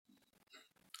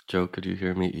Joe, could you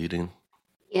hear me eating?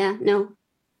 Yeah, no.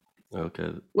 Okay.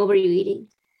 What were you eating?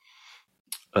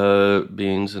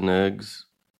 Beans and eggs.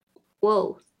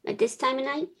 Whoa, at this time of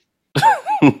night?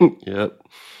 Yep.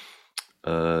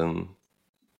 Um,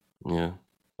 yeah.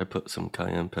 I put some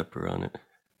cayenne pepper on it,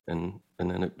 and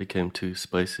then it became too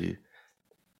spicy,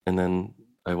 and then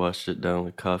I washed it down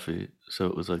with coffee, so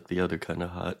it was like the other kind of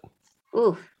hot.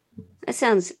 Ooh, that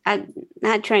sounds, I'm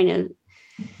not trying to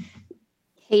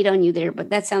hate on you there, but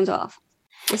that sounds awful.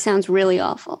 It sounds really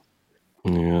awful.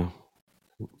 Yeah.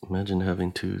 Imagine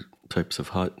having two types of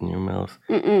hot in your mouth,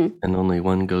 Mm-mm. and only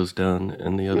one goes down,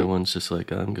 and the other Mm. one's just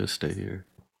like, I'm gonna stay here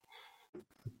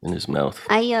in his mouth.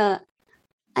 I, uh,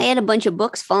 I had a bunch of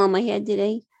books fall on my head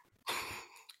today.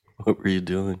 What were you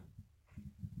doing?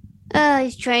 I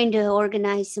was trying to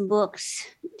organize some books.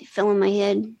 They fell on my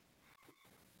head.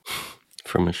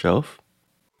 From a shelf?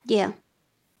 Yeah,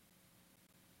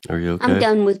 Are you I'm okay?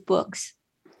 done with books.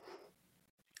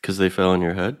 Because they fell on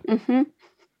your head?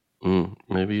 Mm-hmm.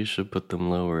 Maybe you should put them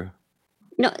lower.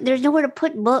 No, there's nowhere to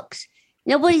put books.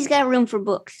 Nobody's got room for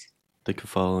books. They could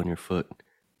fall on your foot.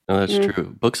 No, that's Mm,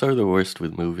 true. Books are the worst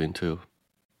with moving too.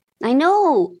 I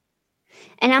know.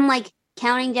 And I'm like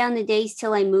counting down the days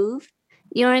till I move.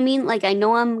 You know what I mean? Like I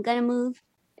know I'm gonna move,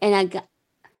 and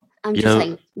I'm just Yeah,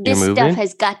 like you're this stuff moving?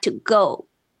 has got to go.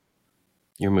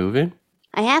 You're moving?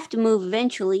 I have to move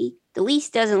eventually. The lease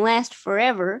doesn't last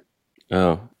forever.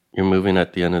 Oh, you're moving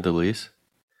at the end of the lease?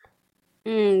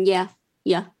 Yeah,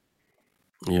 yeah,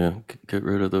 Yeah, get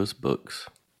rid of those books.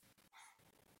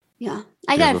 yeah.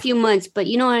 I Do you got have a few months, but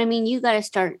you know what I mean. You got to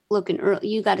start looking early.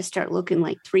 You got to start looking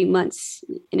like 3 months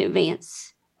in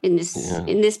advance yeah,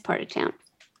 in this part of town.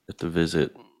 have to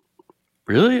visit.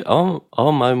 Really?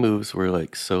 All my moves were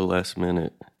like so last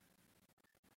minute.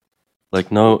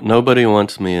 Like nobody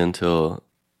wants me until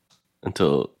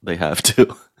they have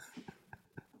to.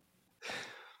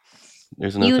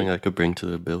 There's nothing You, I could bring to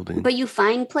the building. but you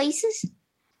find places.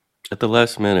 At the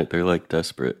last minute, they're like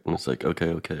desperate, and it's like, okay,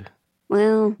 okay.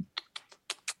 Well,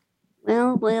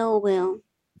 well.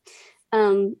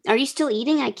 Are you still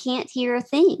eating? I can't hear a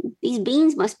thing. These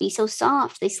beans must be so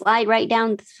soft. They slide right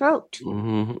down the throat.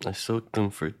 I soaked them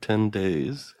for 10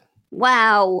 days.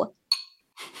 Wow.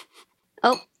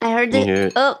 Oh, I heard Can you it. hear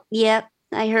it? Oh, yep,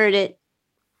 I heard it.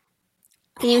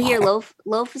 Can you hear Loaf?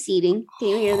 Loaf is eating. Can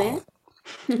you hear that?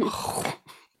 Oh,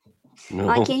 I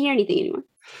No. can't hear anything anymore.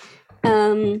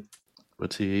 Um,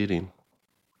 What's he eating?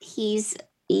 he's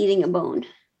eating a bone.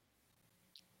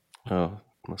 Oh,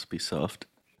 must be soft.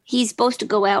 He's supposed to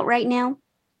go out right now,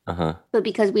 Uh-huh. but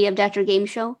because we have Dr. Game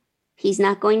Show, he's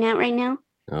not going out right now.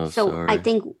 Oh, So I sorry.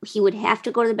 think he would have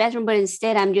to go to the bathroom, but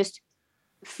instead I'm just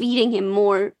feeding him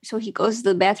more so he goes to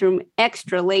the bathroom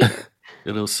extra later.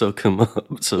 It'll soak him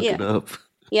up. Soak Yeah. it up.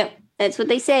 Yep. That's what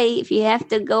they say. If you have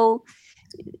to go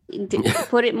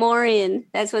put it more in,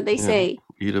 that's what they Yeah. say.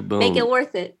 Eat a Make it bone.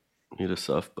 worth it. Eat a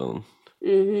soft bone.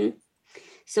 Mm-hmm.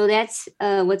 So that's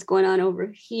what's going on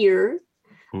over here.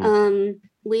 Mm.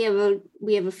 We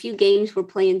have a few games we're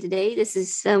playing today. This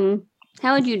is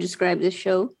how would you describe this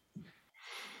show?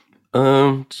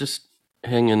 Just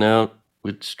hanging out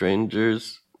with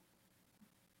strangers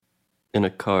in a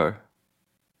car.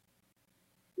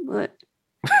 What?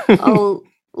 Oh,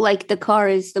 like the car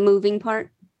is the moving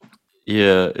part?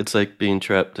 Yeah, it's like being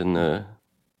trapped in a,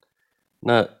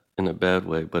 not in a bad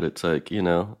way, but it's like,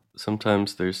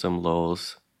 sometimes there's some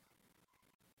lulls.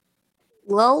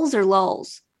 Lulls or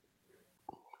lulls?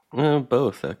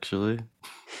 Both, actually.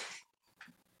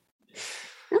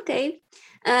 Okay.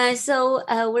 So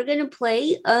we're gonna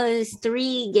play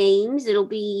three games. It'll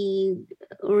be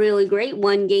really great.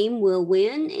 One game will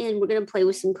win, and we're gonna play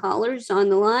with some callers on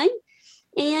the line.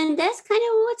 And that's kind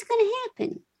of what's gonna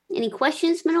happen. Any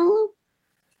questions, Manolo?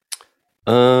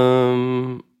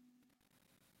 Um,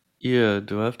 yeah,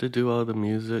 do I have to do all the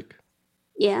music?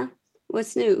 Yeah.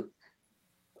 What's new?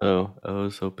 Oh, I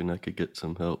was hoping I could get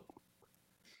some help.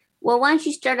 Well, why don't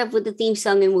you start off with the theme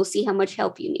song, and we'll see how much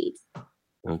help you need.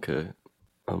 Okay,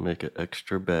 I'll make it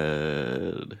extra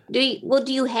bad. Do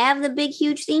you have the big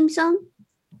huge theme song?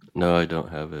 No, I don't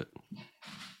have it.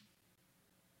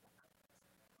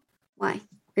 Why?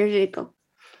 Where did it go?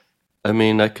 I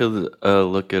mean, I could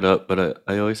look it up, but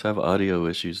I always have audio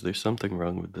issues. There's something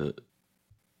wrong with the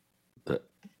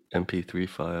MP3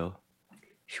 file.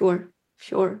 Sure.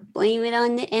 Blame it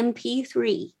on the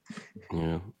MP3.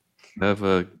 Yeah. I have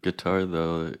a guitar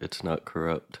though. It's not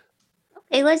corrupt.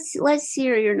 Hey, let's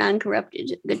hear your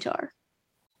non-corrupted guitar.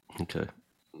 Okay.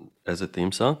 As a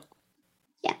theme song?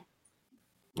 Yeah.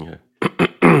 Yeah.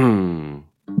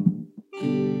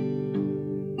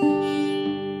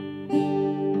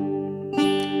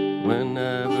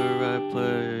 Whenever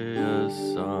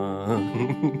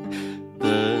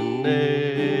The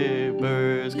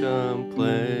neighbors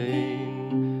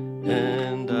complain,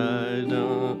 and I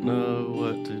don't know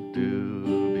what to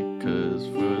do, because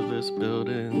for this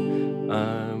building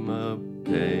I'm a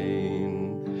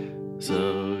pain.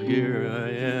 So here I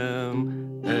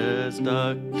am as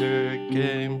Dr.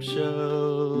 Game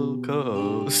Show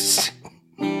co-host.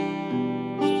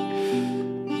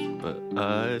 But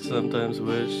I sometimes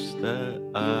wish that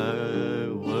I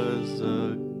was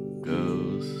a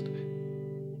ghost.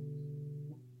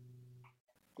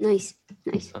 Nice.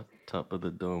 Top of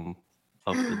the dome.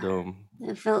 Off the dome.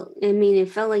 It felt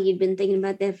like you'd been thinking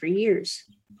about that for years.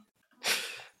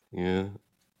 Yeah.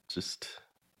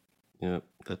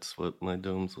 That's what my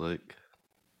dome's like.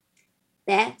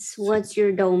 That's what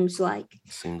your dome's like.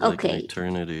 Seems like an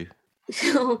eternity.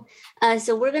 So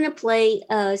we're gonna play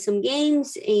some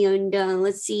games, and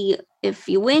let's see, if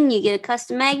you win, you get a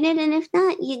custom magnet, and if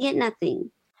not, you get nothing.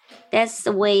 That's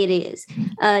the way it is.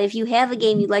 If you have a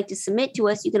game you'd like to submit to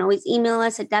us, you can always email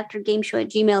us at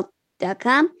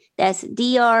drgameshow@gmail.com. That's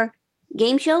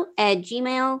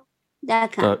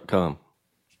drgameshow@gmail.com.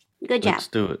 Good job. Let's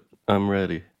do it. I'm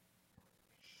ready.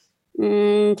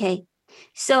 Okay.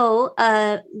 So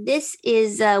this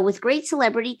is with great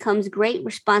celebrity comes great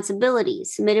responsibility,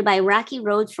 submitted by Rocky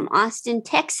Rhodes from Austin,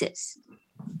 Texas.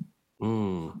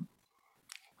 Can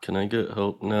I get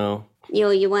help now?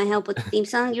 You want help with the theme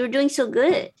song? You were doing so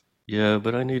good. Yeah,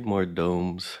 but I need more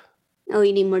domes. Oh,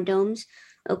 you need more domes?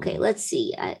 Okay, let's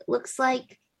see. It looks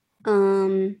like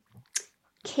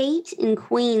Kate in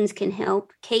Queens can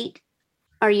help. Kate,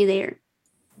 are you there?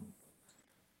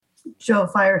 Joe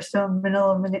Firestone,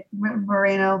 Manila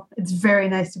Moreno. It's very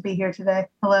nice to be here today.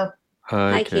 Hello.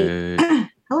 Hi, Kate.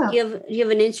 Hello. Do you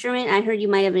have an instrument? I heard you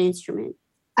might have an instrument.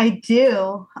 I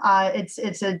do.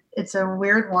 It's a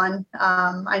weird one.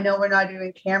 I know we're not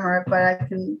doing camera, but I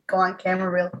can go on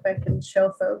camera real quick and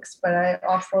show folks. But I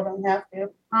also don't have to.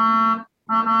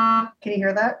 Can you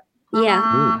hear that?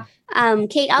 Yeah.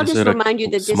 Kate, I'll just remind you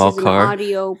that this is an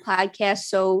audio podcast,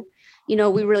 so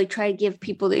we really try to give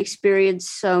people the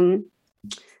experience.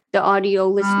 The audio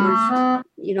listeners,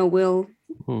 will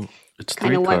it's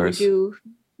kind of what we do.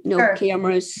 No Sure.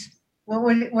 cameras.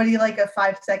 What do you like, a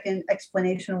 5-second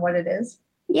explanation of what it is?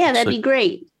 Yeah, that'd be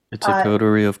great. It's a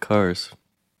coterie of cars.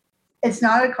 It's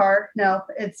not a car. No,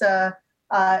 it's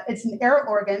it's an air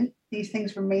organ. These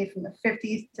things were made from the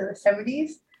 50s to the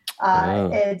 70s.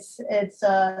 It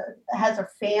has a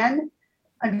fan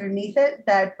underneath it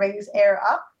that brings air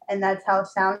up, and that's how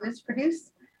sound is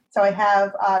produced. So I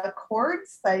have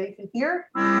chords that you can hear,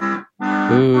 and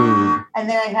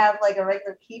then I have like a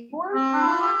regular keyboard.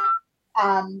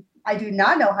 I do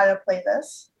not know how to play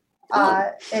this.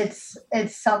 It's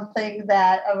something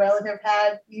that a relative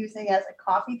had using as a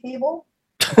coffee table.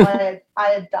 So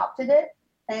I adopted it,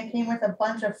 and it came with a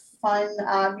bunch of fun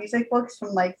music books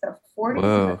from like the 40s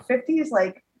and the 50s,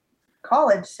 like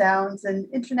college sounds and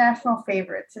international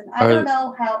favorites. And I don't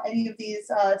know how any of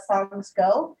these songs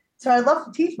go. So I'd love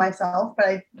to teach myself, but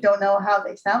I don't know how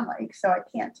they sound like, so I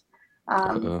can't.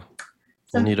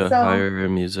 You need to hire a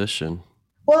musician.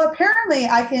 Well, apparently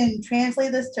I can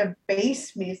translate this to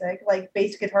bass music, like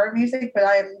bass guitar music, but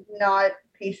I am not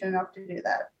patient enough to do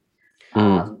that.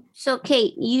 So,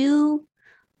 Kate, you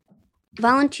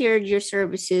volunteered your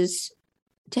services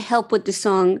to help with the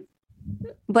song,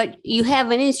 but you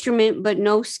have an instrument, but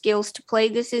no skills to play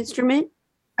this instrument?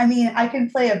 I mean, I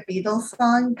can play a Beatles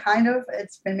song, kind of.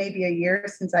 It's been maybe a year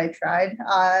since I tried.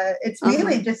 It's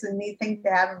mainly just a neat thing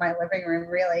to have in my living room,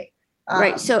 really.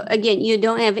 Right. So, again, you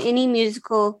don't have any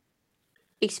musical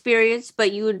experience,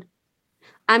 but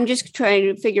I'm just trying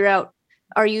to figure out,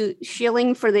 are you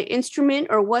shilling for the instrument,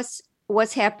 or what's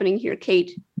happening here,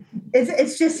 Kate?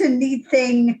 It's just a neat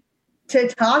thing to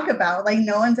talk about. Like,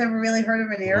 no one's ever really heard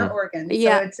of an air organ.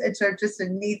 So it's just a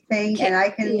neat thing. And I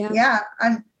can,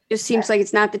 just seems like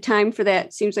it's not the time for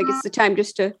that. Seems like it's the time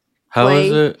just to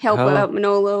help out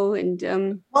Manolo and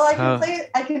well,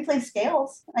 I can play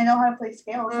scales. I know how to play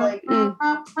scales. Like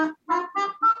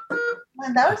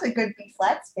that was a good B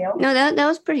flat scale. No, that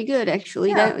was pretty good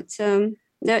actually. Yeah.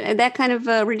 That kind of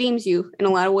redeems you in a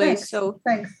lot of ways. Thanks. So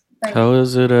thanks. How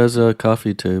is it as a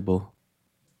coffee table?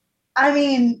 I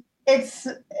mean, it's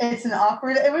an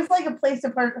awkward. It was like a place to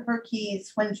put her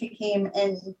keys when she came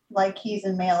in, like keys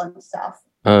and mail and stuff.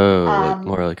 Like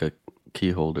more like a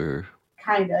key holder.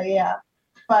 Kinda, yeah.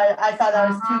 But I thought that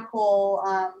was too cool.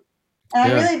 And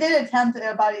I really did attempt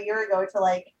about a year ago to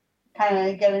like kind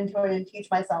of get into it and teach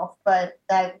myself, but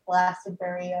that lasted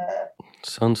very.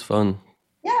 Sounds fun.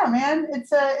 Yeah, man,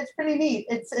 it's pretty neat.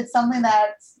 It's something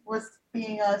that was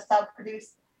being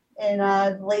self-produced in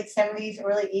the late 70s,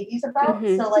 early 80s about.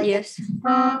 So like yes.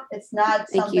 it's not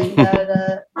Thank something you.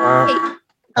 that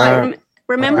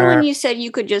Remember when you said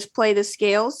you could just play the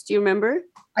scales? Do you remember?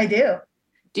 I do.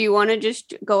 Do you want to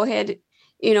just go ahead?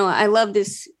 I love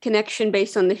this connection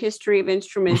based on the history of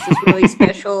instruments. It's really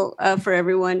special for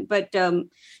everyone, but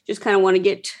just kind of want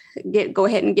to go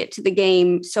ahead and get to the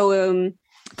game. So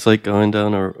it's like going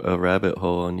down a rabbit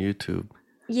hole on YouTube.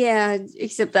 Yeah,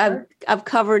 except I've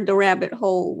covered the rabbit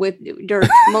hole with dirt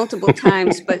multiple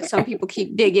times, but some people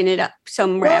keep digging it up.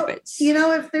 Some rabbits.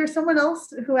 If there's someone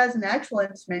else who has an actual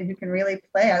instrument who can really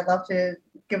play, I'd love to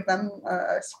give them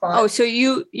a spot. Oh, so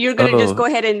you're going to just go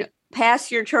ahead and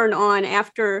pass your turn on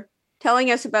after telling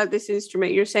us about this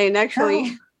instrument. You're saying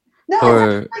actually. No,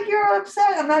 it's like you're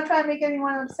upset. I'm not trying to make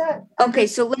anyone upset. Okay,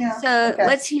 so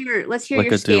let's hear like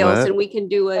your scales duet? And we can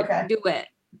do a duet.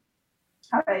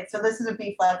 All right, so this is a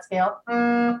B flat scale.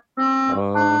 And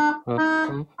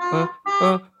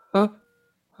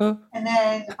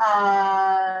then,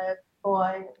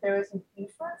 there was an E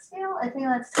flat scale. I think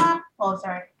that's,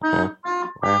 sorry.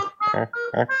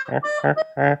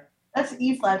 That's an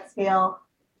E flat scale.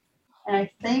 And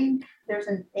I think there's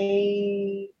an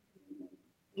A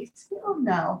scale?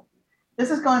 No. This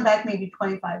is going back maybe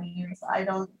 25 years. I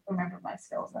don't remember my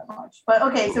scales that much. But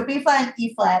okay, so B flat and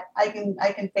E flat, I can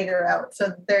figure it out.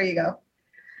 So there you go.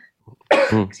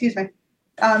 Excuse me.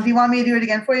 Do you want me to do it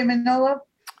again for you, Manolo?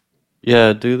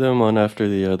 Yeah, do them one after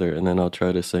the other, and then I'll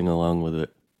try to sing along with it.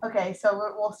 Okay, so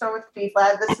we'll start with B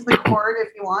flat. This is the chord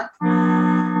if you want.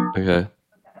 Okay.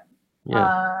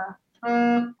 Yeah.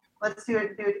 Let's do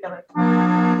it together.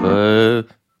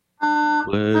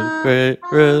 With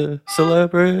great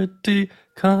celebrity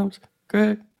comes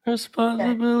great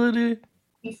responsibility.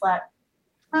 B flat.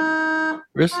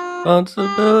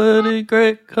 Responsibility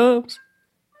great comes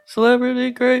celebrity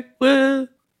great with.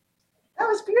 That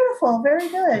was beautiful. Very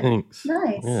good. Thanks.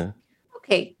 Nice. Yeah.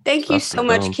 Okay. Thank you so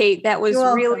much, Kate. That was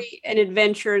really an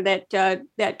adventure that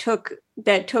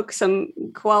took some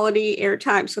quality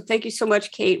airtime. So thank you so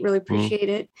much, Kate. Really appreciate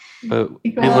it. But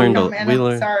we learned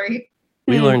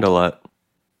a lot.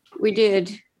 We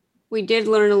did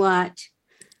learn a lot.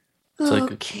 It's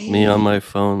like me on my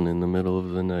phone in the middle of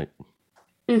the night.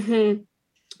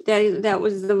 That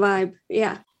was the vibe.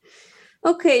 Yeah.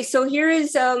 Okay, so here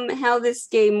is how this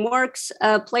game works.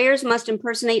 Players must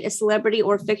impersonate a celebrity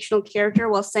or fictional character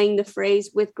while saying the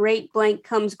phrase, "With great blank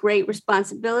comes great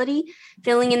responsibility,"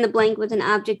 filling in the blank with an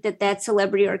object that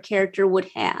celebrity or character would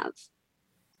have.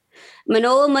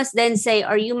 Manolo must then say,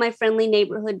 "Are you my friendly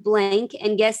neighborhood blank?"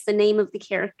 and guess the name of the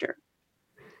character.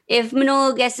 If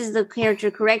Manolo guesses the character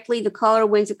correctly, the caller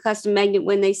wins a custom magnet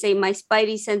when they say, "My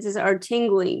spidey senses are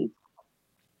tingling,"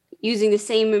 using the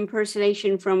same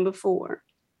impersonation from before.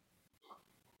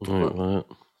 Wait, what?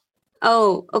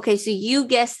 Oh, okay. So you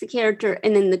guess the character,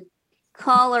 and then the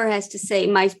caller has to say,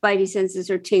 "My spidey senses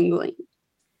are tingling."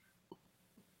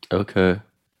 Okay.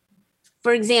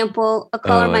 For example, a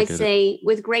caller might say,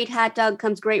 "With great hot dog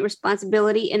comes great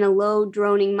responsibility," in a low,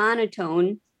 droning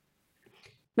monotone.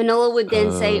 Manolo would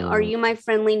then say, "Are you my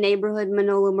friendly neighborhood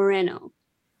Manolo Moreno?"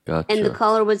 Gotcha. And the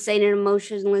caller would say in an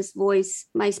emotionless voice,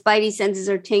 "My spidey senses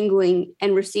are tingling,"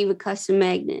 and receive a custom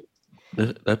magnet.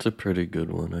 That's a pretty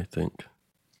good one, I think.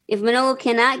 If Manolo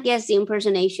cannot guess the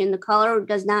impersonation, the caller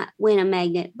does not win a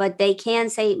magnet, but they can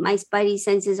say, "My spidey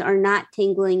senses are not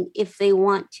tingling," if they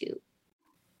want to.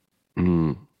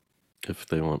 If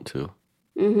they want to.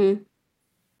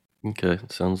 Mm-hmm. Okay,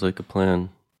 sounds like a plan.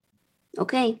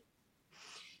 Okay.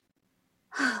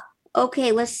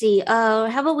 Okay, let's see. How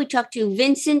about we talk to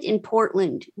Vincent in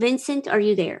Portland? Vincent, are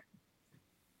you there?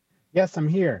 Yes, I'm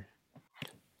here.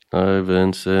 Hi,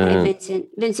 Vincent. Hi, Vincent.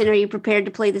 Vincent, are you prepared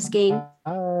to play this game?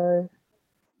 I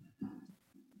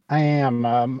am.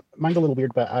 Mine's a little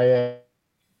weird, but that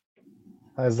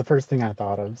was the first thing I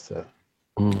thought of. So,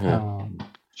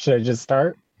 should I just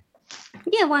start?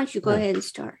 Yeah, why don't you go ahead and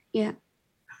start? Yeah.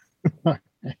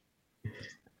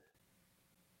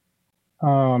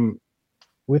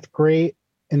 With great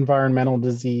environmental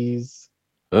disease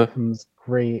comes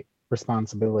great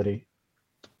responsibility.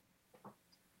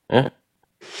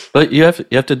 But you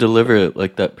have to deliver it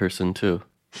like that person too.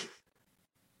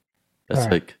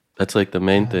 That's like the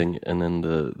main thing, and then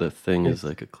the thing is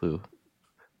like a clue.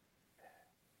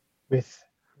 With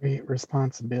great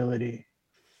responsibility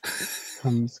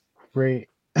comes great.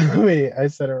 Wait, I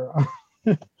said it wrong.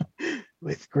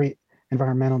 With great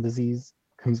environmental disease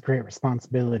comes great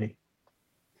responsibility.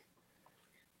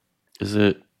 Is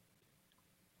it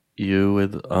you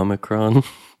with Omicron?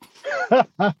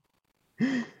 My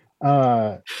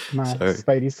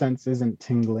spidey sense isn't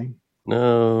tingling.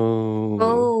 No.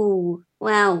 Oh,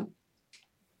 wow.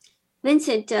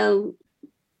 Vincent,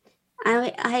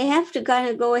 I have to kind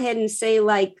of go ahead and say,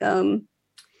 like,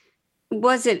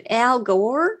 was it Al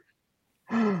Gore?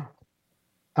 It's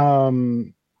a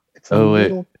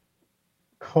little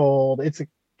cold.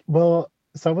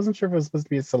 So I wasn't sure if it was supposed to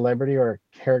be a celebrity or a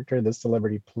character the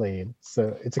celebrity played.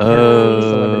 So it's a character the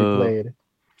celebrity played.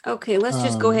 Okay, let's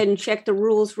just go ahead and check the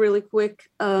rules really quick.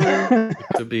 It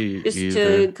could be just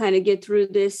either. to kind of get through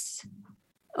this.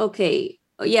 Okay.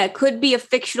 Yeah, it could be a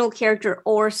fictional character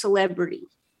or celebrity.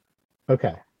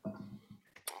 Okay.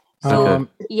 So,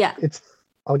 yeah.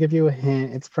 I'll give you a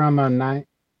hint. It's from a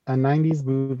 90s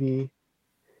movie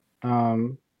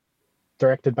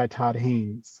directed by Todd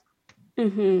Haynes.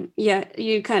 Mm-hmm. Yeah,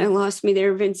 you kind of lost me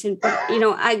there, Vincent. But,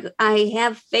 I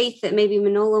have faith that maybe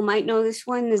Manolo might know this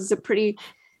one. This is a pretty...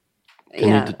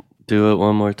 Can you do it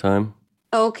one more time?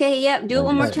 Okay, yeah. Do it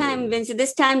one more time, Vincent.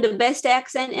 This time, the best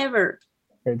accent ever.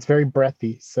 It's very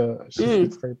breathy, so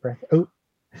it's very breathy. Oh,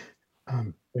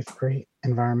 with great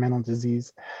environmental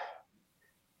disease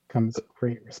comes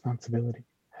great responsibility.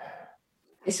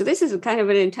 So this is kind of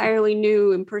an entirely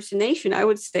new impersonation, I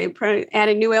would say,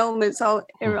 adding new elements all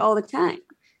the time.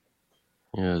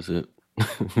 Yeah, is it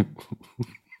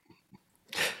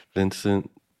Vincent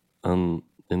in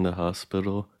the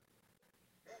hospital?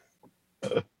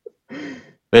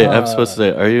 Wait, I'm supposed to say,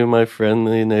 are you my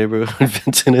friendly neighborhood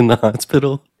Vincent in the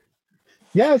hospital?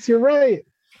 Yes, you're right.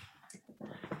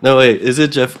 No, wait, is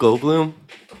it Jeff Goldblum?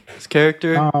 His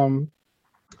character?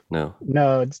 No.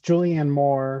 No, it's Julianne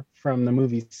Moore from the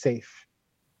movie Safe.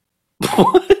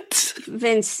 What?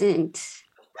 Vincent.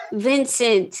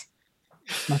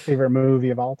 My favorite movie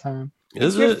of all time.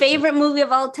 It's your favorite movie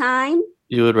of all time?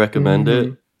 You would recommend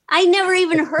it? I never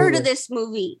even heard of this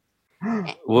movie.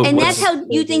 And that's how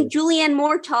you think Julianne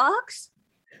Moore talks?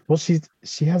 Well, she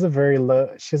has a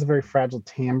very fragile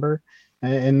timbre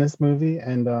in this movie,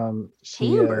 and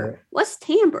timbre. What's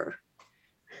timbre?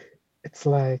 It's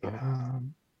like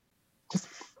just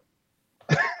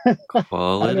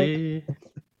quality.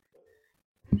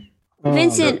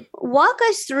 Vincent, walk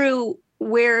us through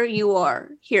where you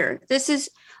are here. This is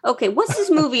okay. What's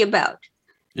this movie about?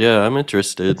 Yeah, I'm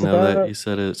interested that you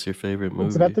said it's your favorite movie.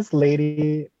 It's about this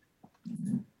lady.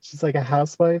 She's like a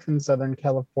housewife in Southern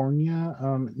California.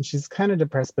 And she's kind of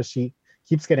depressed, but she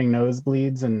keeps getting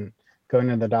nosebleeds and going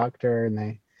to the doctor,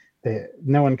 and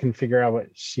no one can figure out what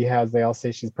she has. They all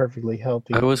say she's perfectly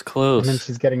healthy. I was close. And then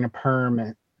she's getting a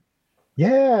perm.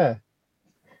 Yeah.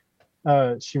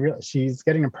 She's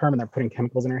getting a perm, and they're putting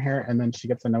chemicals in her hair, and then she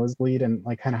gets a nosebleed and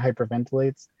like kind of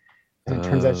hyperventilates. And it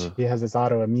turns out she has this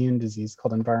autoimmune disease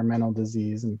called environmental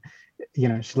disease. And,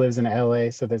 she lives in LA,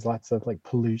 so there's lots of like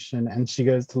pollution. And she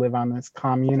goes to live on this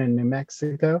commune in New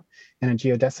Mexico in a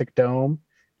geodesic dome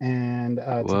and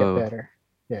to get better.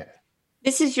 Yeah.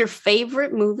 This is your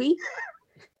favorite movie?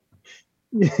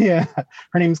 Yeah.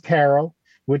 Her name's Carol,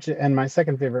 and my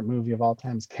second favorite movie of all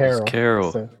time is Carol. It's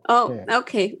Carol. So,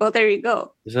 okay. Well, there you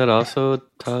go. Is that also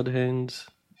Todd Haynes?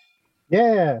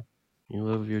 Yeah. You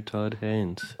love your Todd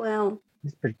Haynes. Well,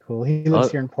 he's pretty cool. He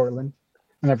lives here in Portland.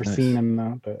 I've never seen him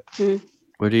though, but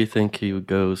where do you think he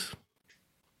goes?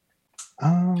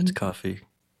 It's coffee.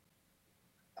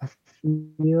 I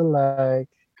feel like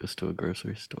goes to a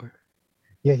grocery store.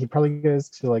 Yeah, he probably goes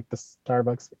to like the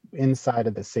Starbucks inside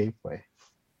of the Safeway.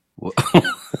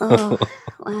 Oh,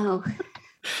 wow.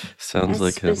 Sounds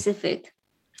like specific.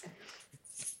 Him.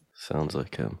 Sounds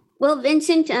like him. Well,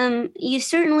 Vincent, you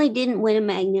certainly didn't win a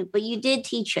magnet, but you did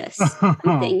teach us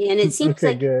something, and it seems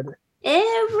like good.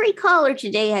 Every caller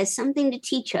today has something to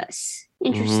teach us.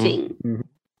 Interesting. Mm-hmm.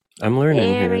 I'm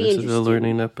learning here. This is a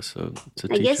learning episode.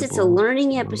 I guess it's a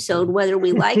learning episode, whether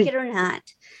we like it or not.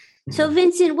 So,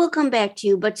 Vincent, we'll come back to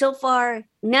you, but so far,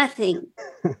 nothing.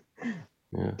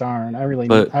 Yeah. Darn, I really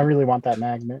want that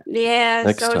magnet. Yeah,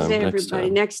 so does everybody.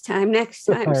 Next time.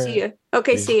 See ya.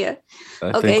 Okay, see ya.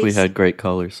 I think we had great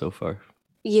callers so far.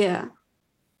 Yeah.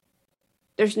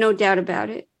 There's no doubt about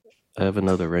it. I have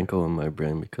another wrinkle in my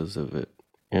brain because of it,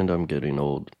 and I'm getting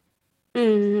old.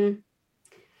 Mm-hmm.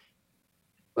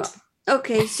 Well,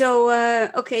 okay, so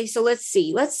let's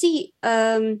see. Let's see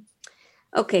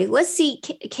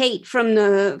Kate from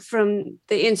the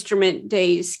instrument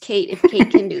days. Kate, if Kate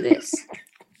can do this.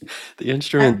 The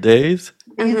instrument days?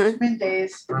 Instrument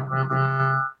days.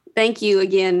 Thank you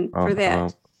again for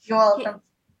that. You're welcome.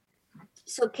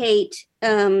 So, Kate,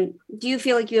 do you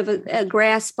feel like you have a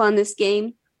grasp on this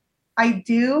game? I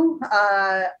do.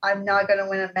 I'm not going to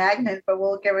win a magnet, but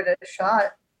we'll give it a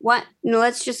shot. What? No,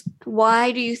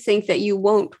 why do you think that you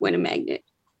won't win a magnet?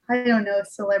 I don't know,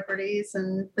 celebrities,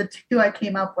 and the two I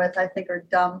came up with I think are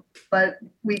dumb, but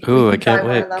we I can't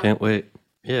wait. Can't wait.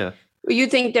 Yeah. You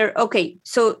think they're okay?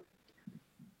 So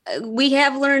we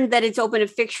have learned that it's open to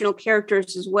fictional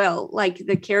characters as well, like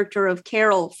the character of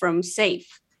Carol from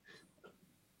Safe.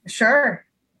 Sure.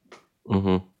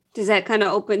 Mm-hmm. Does that kind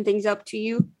of open things up to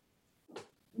you?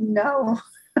 No.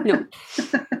 No.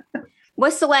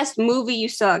 What's the last movie you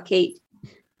saw, Kate?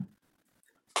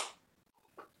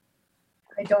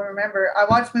 I don't remember. I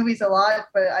watch movies a lot,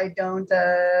 but I don't.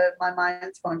 My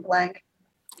mind's going blank.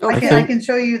 Okay. I can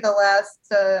show you the last.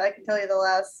 I can tell you the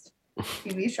last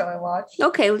TV show I watched.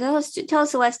 Okay, well, tell us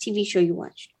the last TV show you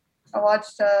watched. I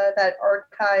watched that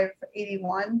Archive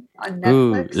 81 on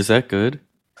Netflix. Ooh, is that good?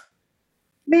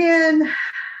 Man,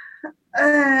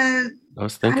 I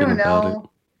was thinking about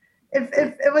it.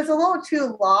 It was a little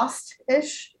too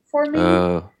lost-ish for me.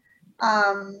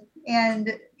 And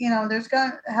it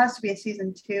has to be a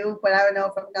season 2, but I don't know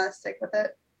if I'm gonna stick with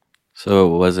it. So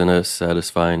it wasn't a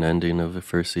satisfying ending of the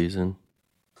first season?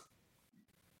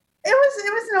 It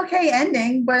was an okay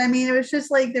ending, but I mean, it was just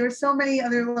like there were so many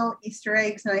other little Easter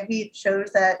eggs, and I hate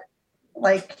shows that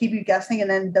like keep you guessing, and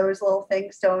then those little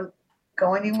things don't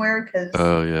go anywhere because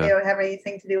they don't have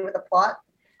anything to do with the plot.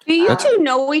 Do you two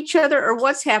know each other, or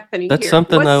what's happening? That's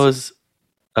something I was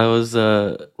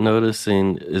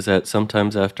noticing is that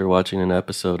sometimes after watching an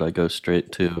episode, I go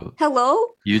straight to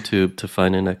YouTube to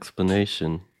find an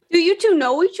explanation. Do you two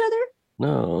know each other?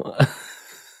 No.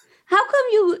 How come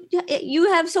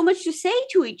you have so much to say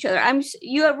to each other?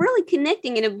 You are really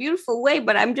connecting in a beautiful way,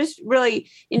 but I'm just really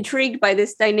intrigued by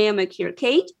this dynamic here.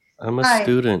 Kate? I'm a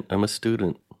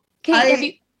student.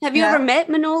 Kate, have you ever met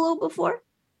Manolo before?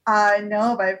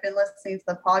 No, but I've been listening to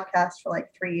the podcast for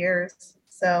like 3 years.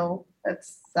 So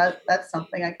that's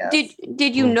something, I guess.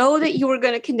 Did you know that you were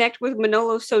going to connect with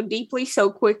Manolo so deeply, so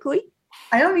quickly?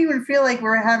 I don't even feel like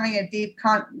we're having a deep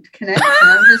connection.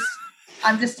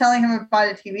 I'm just telling him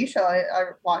about a TV show I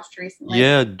watched recently.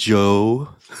 Yeah, Joe.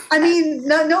 I mean,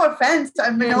 no offense.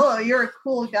 Manolo, you're a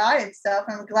cool guy and stuff.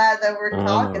 I'm glad that we're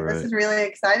talking. Right. This is really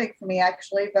exciting for me,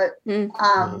 actually. But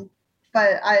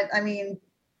I mean,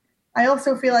 I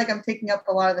also feel like I'm taking up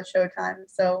a lot of the show time,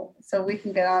 so we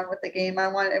can get on with the game. I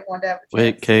want everyone to have a chance.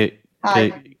 Wait, Kate.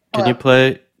 Kate, can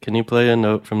you play a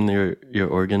note from your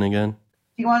organ again?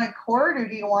 Do you want a chord or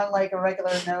do you want like a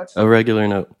regular note? A regular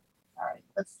note. All right,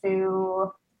 let's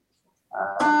do.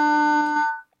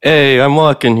 Hey, I'm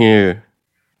walking here.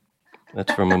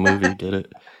 That's from a movie. Get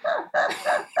it?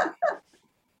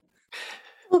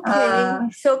 Okay.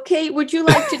 So, Kate, would you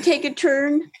like to take a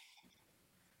turn?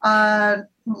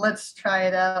 Let's try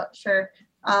it out. Sure.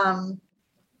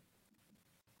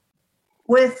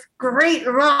 With great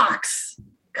rocks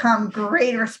come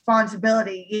great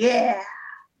responsibility. Yeah.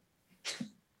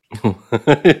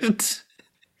 What?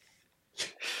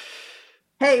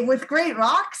 Hey, with great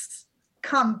rocks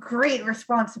come great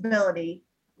responsibility.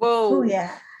 Whoa. Oh,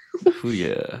 yeah. Oh,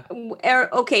 yeah.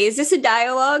 Okay, is this a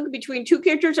dialogue between two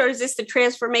characters, or is this the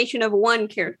transformation of one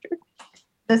character?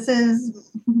 This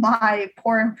is my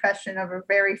poor impression of a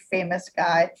very famous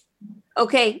guy.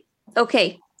 Okay.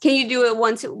 Can you do it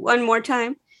one more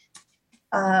time?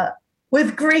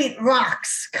 With great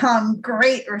rocks come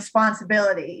great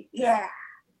responsibility. Yeah.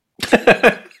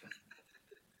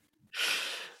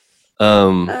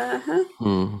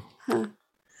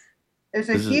 There's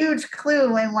a huge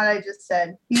clue in what I just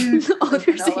said. Huge.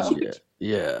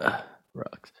 Yeah.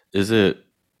 Rocks. Is it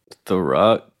The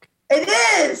Rock? It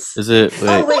is. Is it?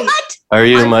 Wait. What? Are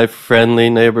you my friendly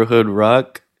neighborhood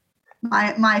rock?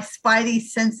 My spidey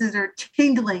senses are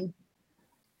tingling.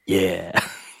 Yeah.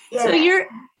 So you're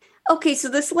okay. So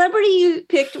the celebrity you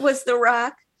picked was The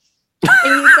Rock,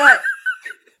 and you thought.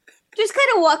 Just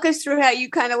kind of walk us through how you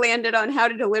kind of landed on how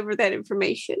to deliver that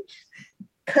information.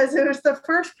 Because it was the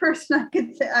first person I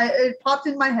could say. It popped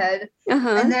in my head.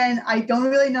 And then I don't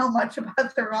really know much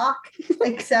about The Rock,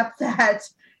 except that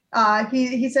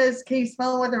he says, "Can you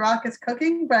smell what The Rock is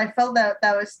cooking?" But I felt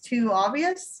that was too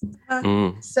obvious.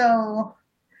 So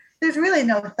there's really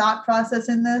no thought process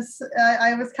in this.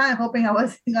 I was kind of hoping I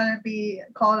wasn't going to be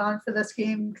called on for this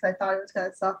game because I thought it was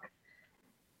going to suck.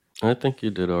 I think you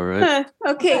did all right.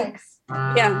 Okay.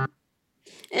 Yeah.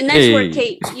 And nice work,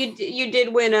 Kate. You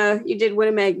did win a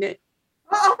magnet.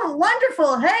 Oh,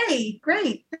 wonderful. Hey,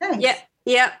 great. Thanks.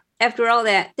 Yeah. After all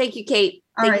that. Thank you, Kate.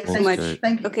 Thank you so much.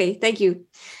 Thank you. Okay, thank you.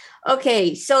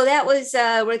 Okay, so that was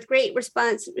with great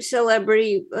response,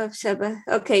 celebrity Seba.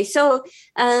 Okay, so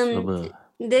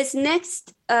this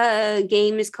next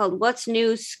game is called What's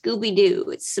New,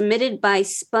 Scooby-Doo. It's submitted by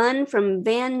Spun from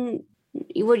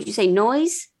what did you say,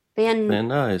 Noise? Van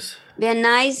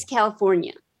Nuys,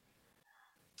 California.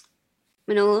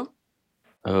 Manolo?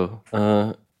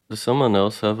 Does someone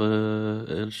else have a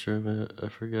instrument? I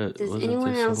forget. Does Wasn't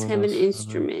anyone there else someone have an else have a-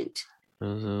 instrument?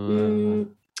 There's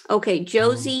Okay,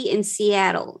 Josie in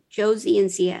Seattle. Josie in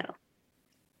Seattle.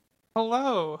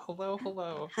 Hello.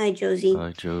 Hi, Josie.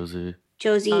 Hi, Josie.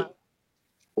 Josie,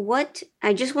 what?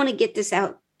 I just want to get this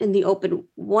out in the open.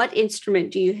 What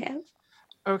instrument do you have?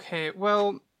 Okay,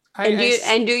 well,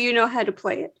 And do you know how to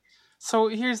play it? So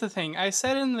here's the thing. I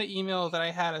said in the email that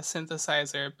I had a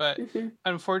synthesizer, but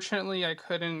unfortunately I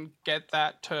couldn't get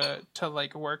that to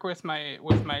like work with my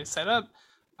setup.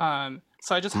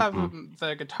 So I just have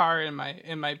the guitar in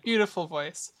my beautiful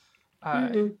voice.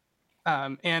 And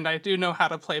I do know how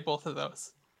to play both of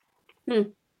those.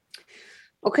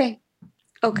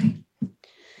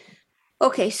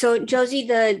 Okay, so Josie,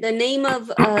 the name of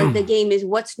the game is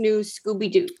What's New,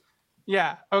 Scooby-Doo.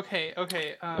 Yeah, okay.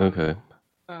 Okay.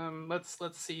 Let's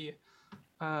see.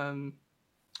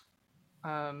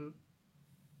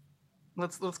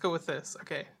 Let's go with this.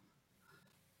 Okay.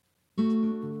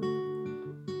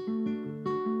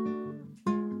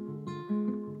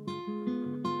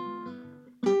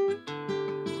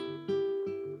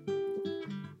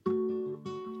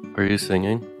 Are you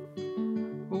singing?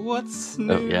 What's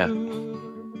new? Oh, yeah.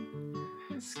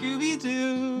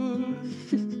 Scooby-Doo.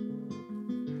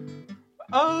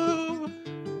 Oh,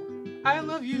 I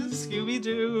love you,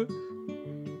 Scooby-Doo.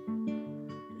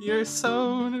 You're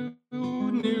so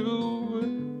new.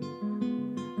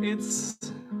 It's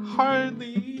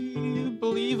hardly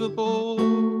believable.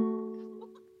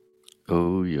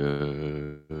 Oh,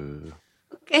 yeah.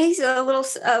 Okay, so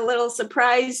a little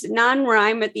surprise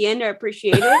non-rhyme at the end. I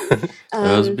appreciate it.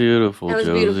 That was beautiful, That was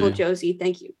Josie. beautiful, Josie.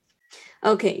 Thank you.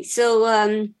 Okay,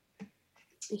 so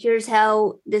here's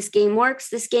how this game works.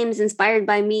 This game is inspired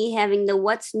by me having the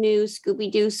What's New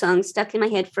Scooby-Doo song stuck in my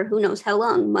head for who knows how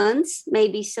long, months,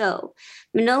 maybe so.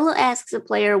 Manolo asks the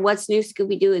player what's new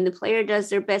Scooby-Doo, and the player does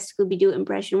their best Scooby-Doo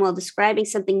impression while describing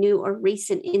something new or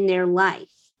recent in their life.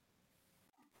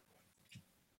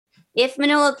 If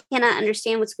Manolo cannot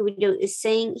understand what Scooby-Doo is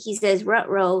saying, he says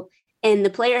 "rut-row," and the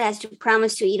player has to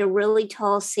promise to eat a really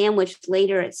tall sandwich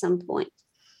later at some point.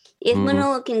 If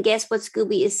Manolo can guess what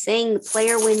Scooby is saying, the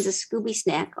player wins a Scooby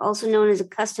snack, also known as a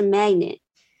custom magnet,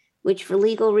 which for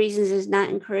legal reasons is not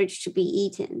encouraged to be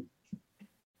eaten.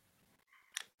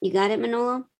 You got it,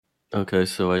 Manolo? Okay,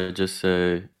 so I just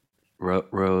say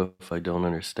 "rut-row" if I don't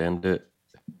understand it.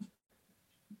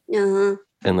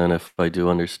 And then if I do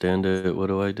understand it, what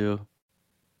do I do?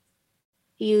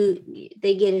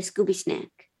 They get a Scooby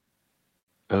snack.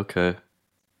 Okay.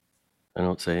 I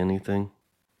don't say anything.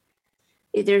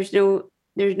 There's no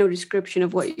description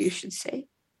of what you should say.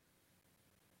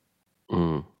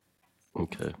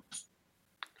 Okay.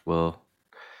 Well,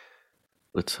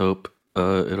 let's hope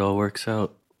it all works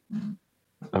out.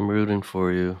 I'm rooting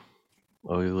for you,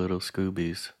 all you little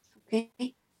Scoobies.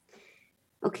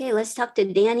 Okay, let's talk to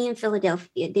Danny in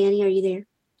Philadelphia. Danny, are you there?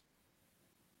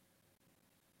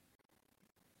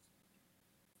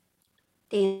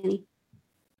 Danny,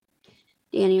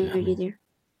 are you there?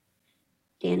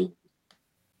 Danny,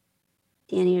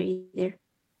 are you there?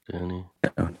 Danny.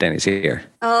 Oh, Danny's here.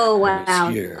 Oh,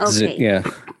 wow. Here. Okay. Yeah.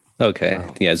 Okay.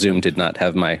 Wow. Yeah, Zoom did not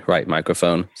have my right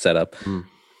microphone set up,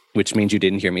 which means you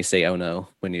didn't hear me say "oh no"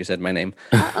 when you said my name.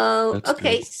 Uh-oh.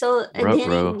 Okay, good. so Danny,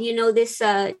 do you know this?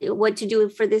 What to do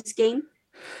for this game?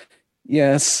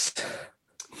 Yes.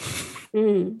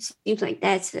 Seems like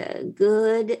that's a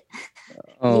good.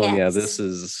 Oh yes. Yeah, this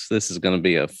is going to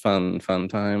be a fun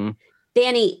time.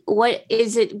 Danny, what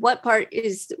is it? What part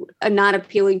is not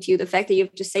appealing to you? The fact that you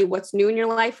have to say what's new in your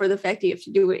life, or the fact that you have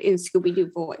to do it in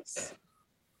Scooby-Doo voice?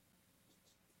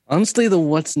 Honestly, the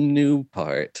what's new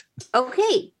part.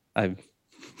 Okay. The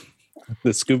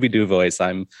Scooby-Doo voice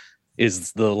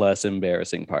is the less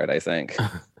embarrassing part, I think.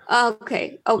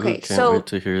 Okay. Ooh, can't wait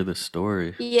to hear the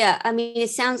story. Yeah, I mean,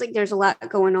 it sounds like there's a lot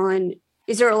going on.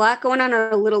 Is there a lot going on or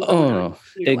a little going on?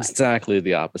 Exactly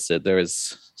the opposite. There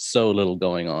is so little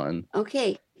going on.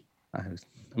 Okay. I'm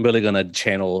really going to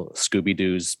channel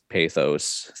Scooby-Doo's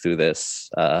pathos through this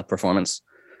performance.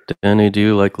 Danny, do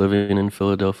you like living in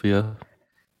Philadelphia?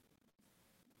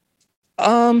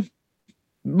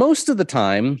 Most of the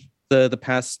time. The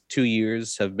past 2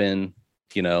 years have been,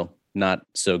 not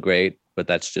so great, but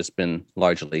that's just been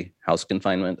largely house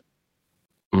confinement.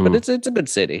 But it's a good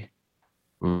city.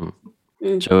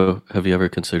 Joe, have you ever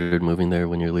considered moving there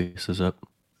when your lease is up?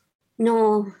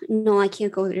 No, I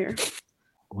can't go there.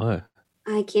 Why?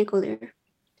 I can't go there.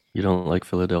 You don't like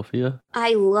Philadelphia?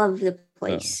 I love the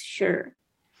place, sure.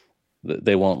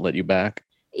 They won't let you back?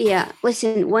 Yeah.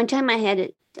 Listen, one time I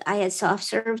had soft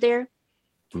serve there,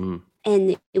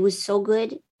 and it was so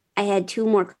good. I had 2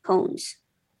 more cones.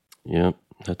 Yep,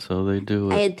 that's how they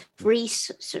do I it. had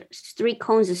three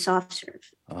cones of soft serve.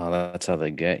 Oh, that's how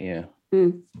they get you.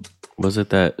 Mm. Was it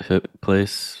that hip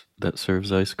place that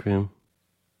serves ice cream?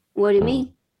 What do you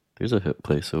mean? There's a hip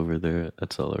place over there.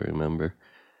 That's all I remember.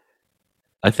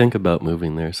 I think about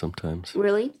moving there sometimes.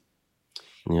 Really?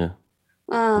 Yeah.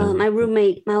 My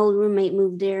old roommate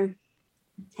moved there.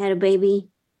 Had a baby.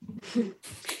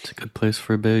 It's a good place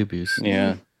for babies.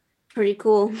 Yeah. Pretty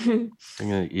cool. I'm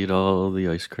gonna eat all the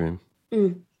ice cream.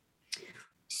 Mm.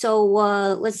 So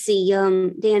let's see,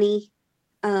 Danny.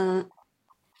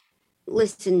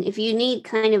 Listen, if you need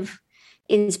kind of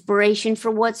inspiration for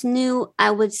what's new,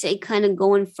 I would say kind of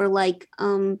going for like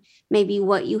maybe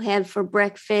what you had for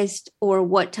breakfast or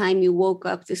what time you woke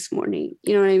up this morning.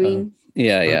 You know what I mean?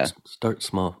 Yeah. Start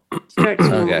small. Start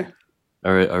small. Okay.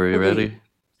 All right, are we Okay. ready?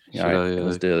 All right,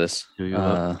 let's do this. cue you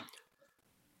up?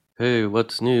 Hey,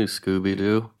 what's new,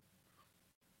 Scooby-Doo?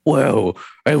 Well,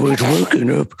 I was woken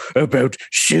up about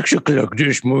 6 o'clock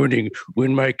this morning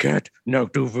when my cat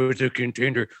knocked over the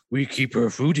container we keep her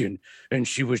food in, and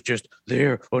she was just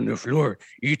there on the floor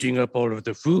eating up all of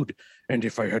the food. And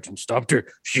if I hadn't stopped her,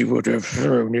 she would have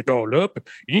thrown it all up.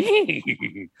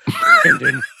 And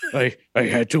then I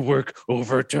had to work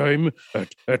overtime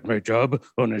at my job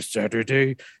on a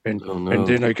Saturday, and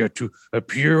then I got to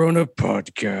appear on a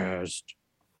podcast.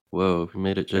 Whoa, you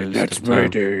made it just And that's in my time.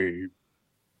 day.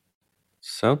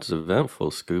 Sounds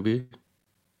eventful, Scooby.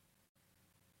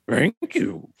 Thank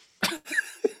you.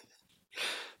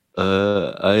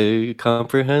 I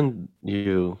comprehend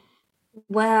you.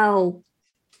 Wow.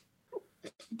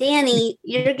 Danny,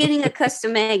 you're getting a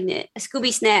custom magnet, a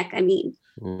Scooby snack, I mean.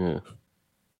 Yeah.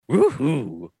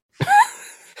 Woohoo.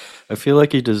 I feel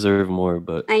like you deserve more,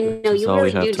 but I know that's you all we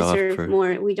really have do to deserve offer.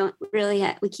 more. We don't really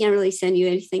we can't really send you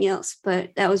anything else,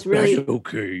 but that was really That's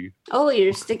okay. Oh,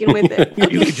 you're sticking with it. You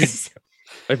Okay. can just-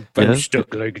 I'm Yeah?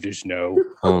 stuck like this now.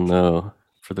 Oh no.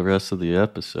 For the rest of the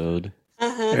episode.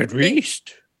 Uh-huh. At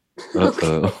least.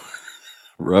 Uh-oh.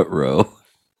 Ruh-roh.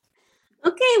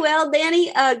 Okay, well,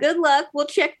 Danny, good luck. We'll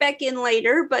check back in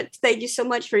later, but thank you so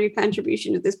much for your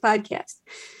contribution to this podcast.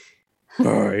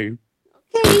 Bye.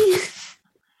 Okay.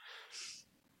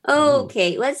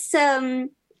 Okay, let's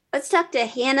talk to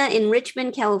Hannah in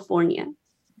Richmond, California.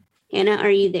 Hannah, are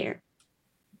you there?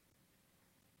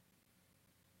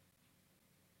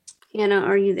 Hannah,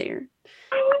 are you there?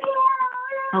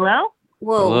 Hello?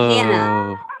 Whoa, Hello.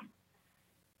 Hannah.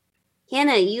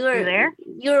 Hannah, You there?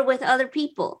 You're with other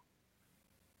people.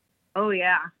 Oh,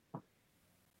 yeah.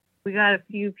 We got a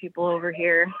few people over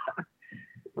here.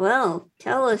 Well,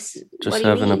 tell us. Just what do you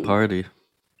having a mean? party.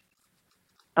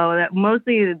 Oh, that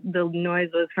mostly the noise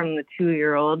was from the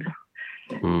 2-year-old.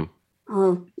 Hmm.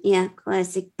 Oh, yeah,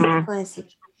 classic. Classic.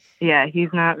 Yeah, he's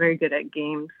not very good at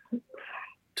games.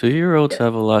 2-year-olds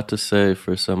have a lot to say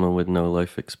for someone with no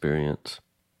life experience.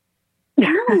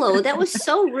 Hello, that was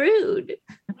so rude.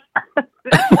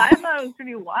 I thought it was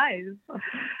pretty wise.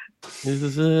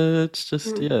 It's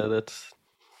just, yeah,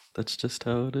 that's just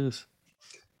how it is.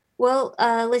 Well,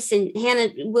 listen, Hannah,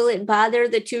 will it bother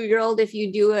the 2-year-old if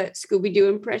you do a Scooby-Doo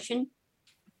impression?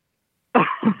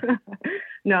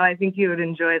 No, I think he would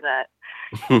enjoy that.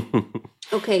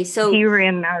 Okay, so He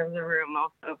ran out of the room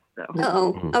also. So.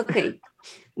 oh, okay.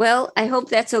 Well, I hope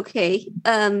that's okay.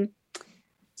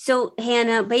 So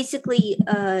Hannah, basically,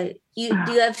 you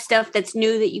do you have stuff that's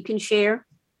new that you can share?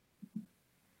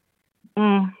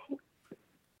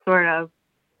 Sort of.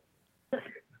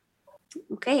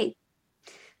 Okay,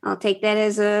 I'll take that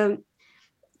as a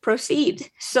proceed.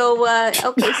 So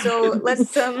okay, so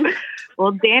let's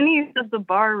Well, Danny set the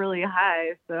bar really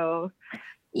high, so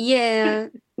yeah.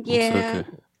 It's okay.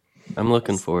 I'm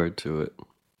looking forward to it.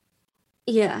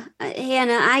 Yeah,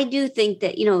 Hannah, I do think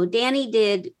that, Danny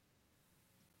did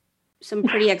some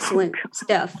pretty excellent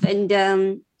stuff. And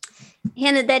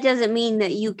Hannah, that doesn't mean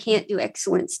that you can't do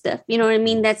excellent stuff. You know what I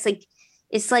mean? It's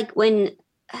like when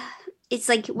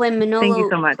Manolo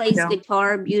so much, plays Joe.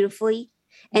 guitar beautifully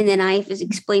and then I have to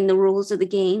explain the rules of the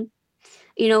game.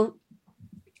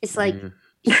 It's like,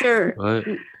 sure, What?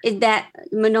 that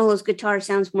Manolo's guitar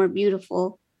sounds more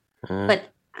beautiful, but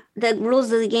the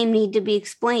rules of the game need to be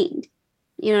explained.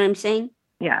 You know what I'm saying?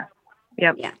 yeah.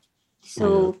 Yep. Yeah.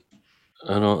 So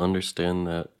I don't understand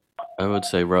that. I would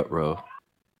say rut-row.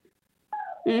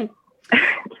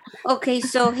 okay,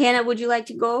 so Hannah, would you like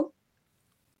to go?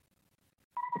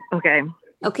 Okay.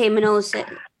 Okay, Manolo, set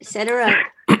her up.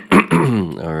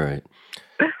 All right.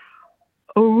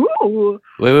 Ooh.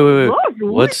 Wait.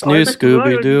 What's new,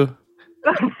 Scooby-Doo?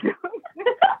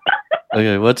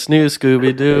 Okay, what's new,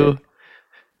 Scooby-Doo?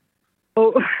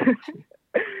 Oh.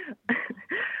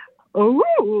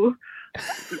 Oh.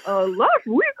 last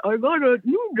week I got a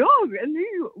new dog and he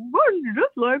runs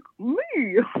just like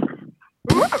me.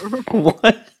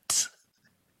 What?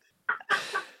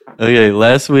 Okay,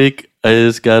 last week I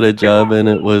just got a job and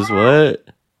it was what?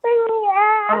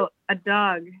 Oh, a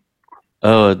dog.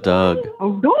 Oh, a dog. A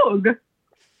dog.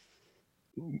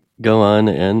 Go on,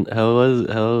 and how was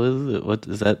it? What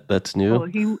is that? That's new? Oh,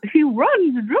 he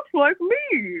runs just like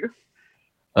me.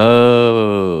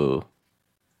 Oh.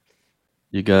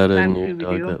 You got a I'm new Scooby-Doo.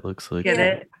 dog that looks like Get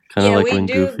it? kind of like we when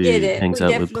do Goofy get it. hangs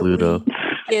We out with Pluto.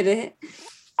 definitely Get it.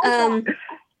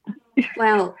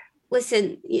 Wow.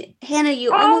 Listen, Hannah,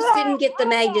 you almost didn't get the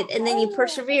magnet, and then you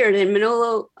persevered, and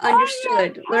Manolo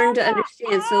learned to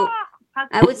understand. So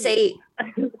I would say,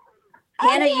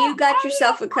 Hannah, you got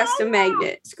yourself a custom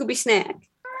magnet, Scooby Snack.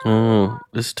 Oh,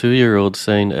 this 2-year-old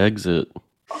saying exit.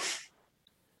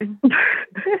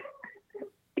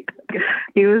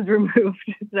 He was removed.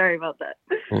 Sorry about that.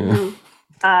 Yeah.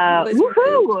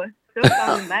 Woohoo! Still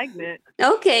found a magnet.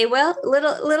 Okay, well,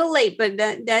 little late, but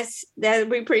that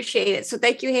we appreciate it. So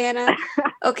thank you, Hannah.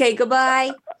 Okay,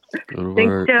 goodbye. Good Thanks,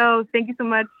 work. Joe. Thank you so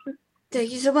much.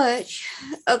 Thank you so much.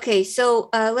 Okay, so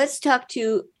let's talk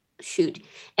to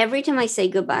every time I say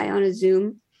goodbye on a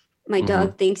Zoom, my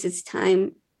dog thinks it's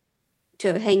time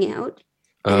to hang out.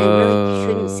 And I really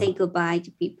shouldn't say goodbye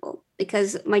to people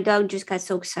because my dog just got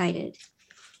so excited.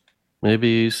 Maybe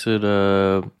you should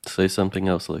say something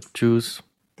else like tschüss.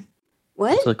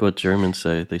 What? It's like what Germans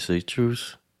say. They say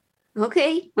tschüss.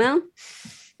 Okay, well,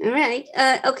 all right.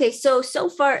 Okay, so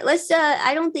far, let's,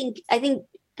 I think,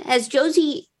 has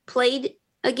Josie played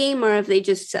a game or have they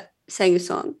just sang a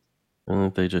song? I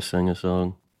think they just sang a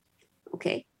song.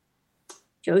 Okay.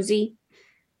 Josie,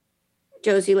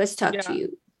 let's talk to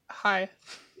you. Hi.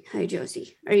 Hi,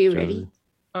 Josie. Are you ready?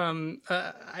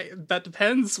 That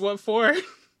depends. What for?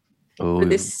 Oh, For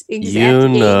this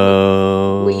exact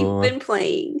game we've been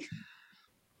playing.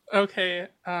 Okay.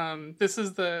 This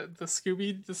is the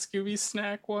Scooby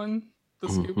snack one. The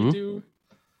Scooby-Doo.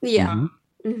 Yeah.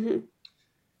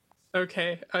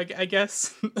 Okay. I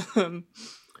guess.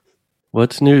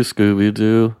 What's new,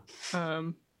 Scooby-Doo?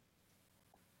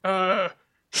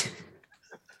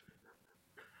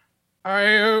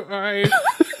 I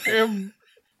am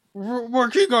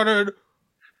working on an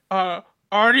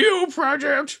audio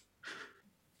project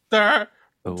that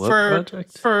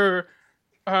for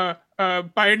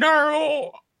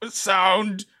binaural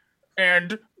sound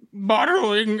and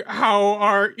modeling how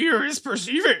our ears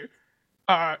perceive it,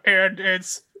 and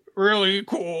it's really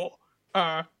cool.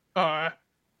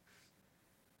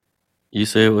 You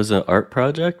say it was an art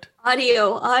project?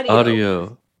 Audio.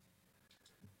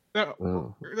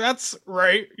 Oh. That's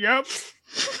right. Yep.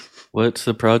 What's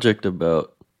the project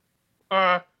about?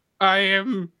 I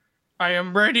am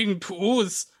writing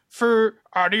tools for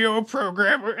audio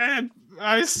programmers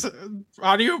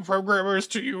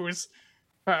to use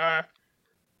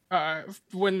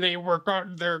when they work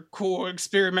on their cool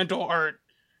experimental art.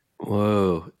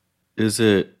 Whoa. Is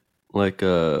it like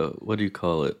a, what do you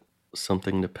call it?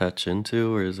 Something to patch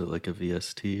into, or is it like a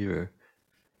VST or?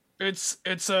 It's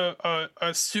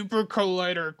a super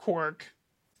collider quark.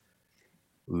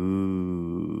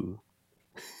 Ooh.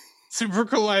 Super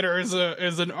collider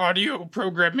is an audio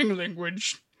programming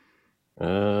language.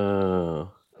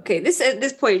 Oh. Okay, this at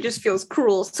this point just feels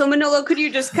cruel. So Manolo, could you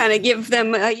just kind of give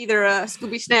them either a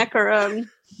Scooby snack or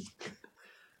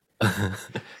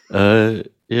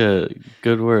Yeah,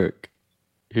 good work.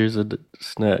 Here's a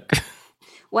snack.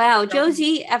 Wow,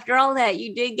 Josie, after all that,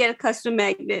 you did get a custom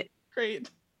magnet. Great.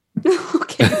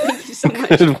 Okay, thank you so much.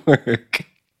 Good work.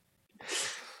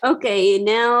 Okay,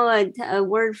 now a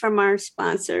word from our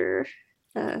sponsor.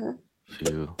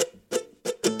 Phew.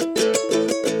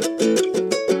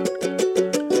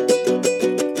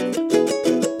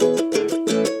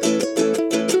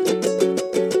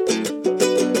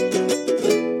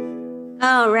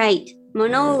 All right,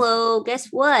 Manolo, guess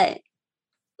what?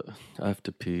 I have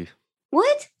to pee.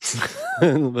 What?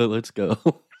 But let's go.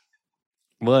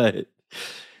 What?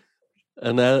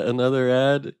 Another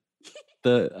ad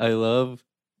that I love.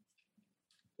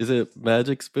 Is it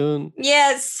Magic Spoon?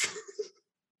 Yes.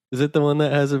 Is it the one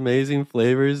that has amazing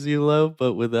flavors you love,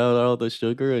 but without all the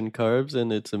sugar and carbs,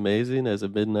 and it's amazing as a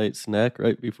midnight snack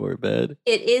right before bed?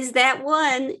 It is that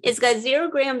one. It's got 0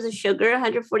 grams of sugar,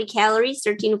 140 calories,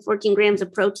 13 to 14 grams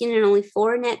of protein, and only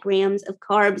 4 net grams of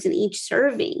carbs in each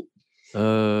serving.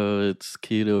 Oh, it's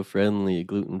keto friendly,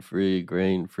 gluten free,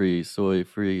 grain free, soy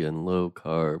free, and low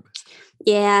carb.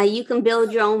 Yeah, you can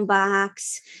build your own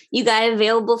box. You got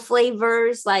available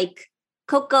flavors like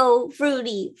cocoa,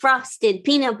 fruity, frosted,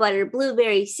 peanut butter,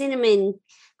 blueberry, cinnamon,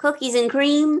 cookies and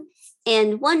cream.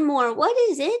 And one more. What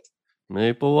is it?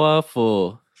 Maple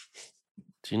waffle.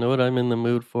 Do you know what I'm in the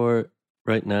mood for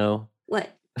right now?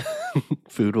 What?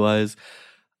 Food-wise,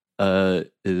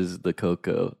 is the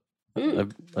cocoa.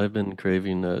 I've been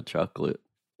craving chocolate,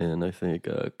 and I think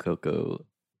cocoa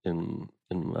in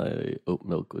my oat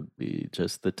milk would be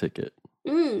just the ticket.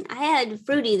 I had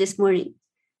fruity this morning.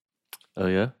 Oh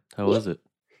yeah? How was it?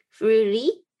 Fruity.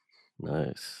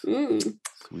 Nice.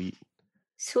 Sweet.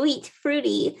 Sweet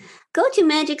fruity. Go to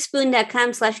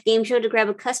magicspoon.com/gameshow to grab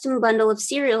a custom bundle of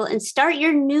cereal and start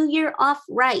your new year off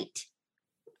right.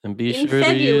 And be in sure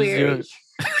February. to use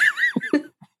your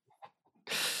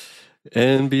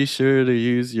and be sure to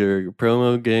use your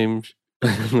promo game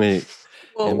wait.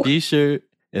 Whoa.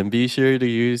 And be sure to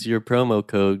use your promo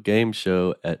code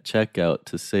GameShow at checkout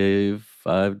to save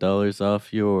 $5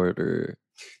 off your order.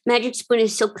 Magic Spoon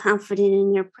is so confident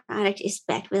in their product. It's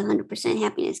backed with 100%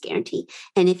 happiness guarantee.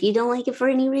 And if you don't like it for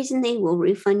any reason, they will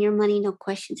refund your money, no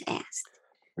questions asked.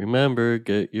 Remember,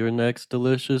 get your next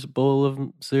delicious bowl of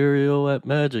cereal at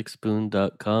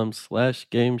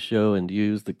magicspoon.com/gameshow and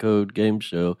use the code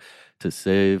GameShow to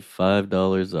save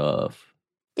 $5 off.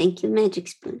 Thank you, Magic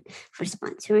Spoon, for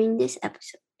sponsoring this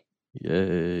episode.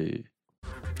 Yay.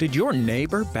 Did your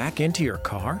neighbor back into your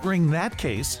car? Bring that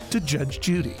case to Judge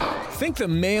Judy. Think the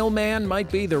mailman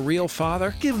might be the real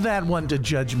father? Give that one to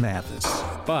Judge Mathis.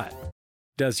 But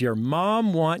does your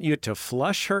mom want you to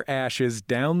flush her ashes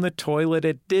down the toilet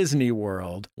at Disney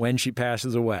World when she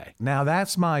passes away? Now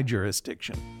that's my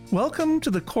jurisdiction. Welcome to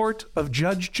the court of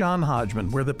Judge John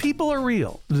Hodgman, where the people are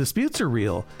real, the disputes are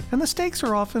real, and the stakes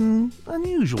are often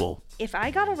unusual. If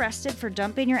I got arrested for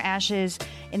dumping your ashes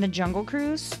in the Jungle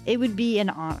Cruise, it would be an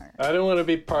honor. I don't want to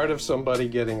be part of somebody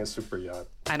getting a super yacht.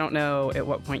 I don't know at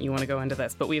what point you want to go into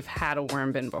this, but we've had a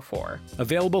worm bin before.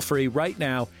 Available free right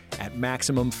now at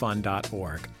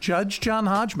MaximumFun.org. Judge John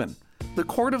Hodgman, the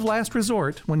court of last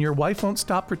resort when your wife won't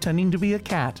stop pretending to be a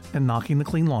cat and knocking the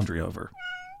clean laundry over.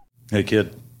 Hey,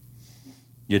 kid.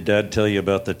 Your dad tell you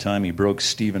about the time he broke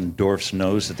Stephen Dorff's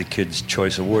nose at the Kids'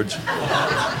 Choice Awards?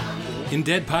 In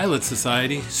Dead Pilot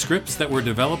Society, scripts that were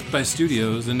developed by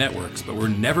studios and networks but were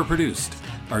never produced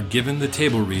are given the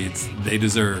table reads they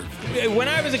deserve. When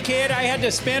I was a kid, I had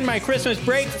to spend my Christmas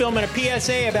break filming a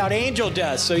PSA about angel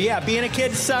dust. So yeah, being a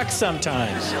kid sucks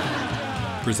sometimes.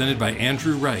 Presented by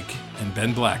Andrew Reich and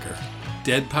Ben Blacker.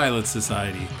 Dead Pilot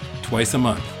Society, twice a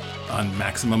month on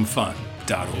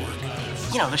MaximumFun.org.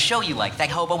 You know, the show you like, that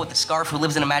hobo with the scarf who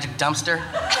lives in a magic dumpster.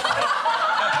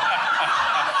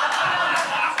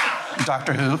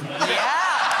 Doctor Who? Yeah!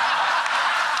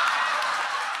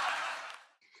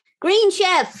 Green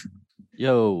Chef!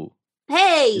 Yo.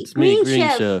 Hey, it's Green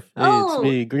Chef. Hey, it's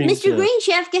me, Green Mr. Chef. Green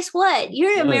Chef, guess what?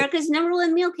 You're What? America's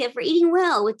 #1 meal kit for eating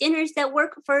well with dinners that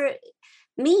work for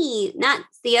me, not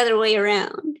the other way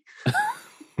around.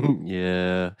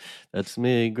 Yeah, that's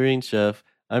me, Green Chef.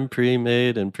 I'm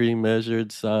pre-made and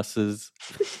pre-measured sauces.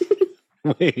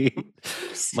 Wait,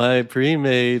 my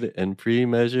pre-made and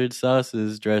pre-measured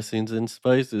sauces, dressings, and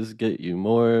spices get you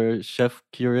more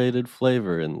chef-curated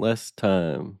flavor in less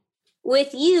time.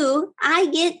 With you, I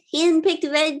get hand-picked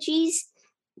veggies,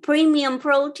 premium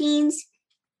proteins,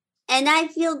 and I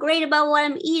feel great about what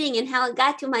I'm eating and how it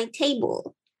got to my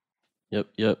table.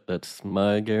 Yep, that's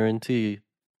my guarantee.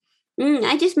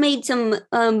 I just made some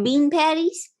bean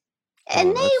patties,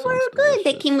 and they were good.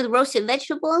 They came with roasted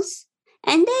vegetables,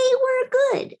 and they were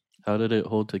good. How did it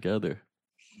hold together?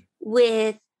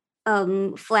 With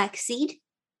flaxseed.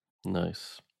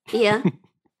 Nice. Yeah.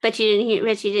 Bet you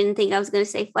didn't think I was going to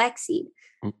say flaxseed.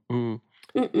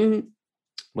 Mm-mm.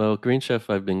 Well, Green Chef,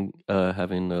 I've been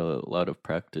having a lot of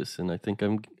practice, and I think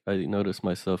I noticed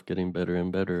myself getting better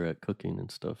and better at cooking and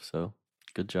stuff. So,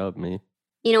 good job, me.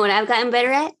 You know what I've gotten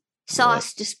better at?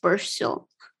 Sauce dispersal.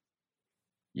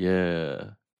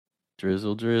 Yeah.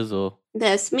 Drizzle.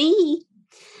 That's me.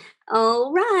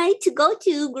 All right. To go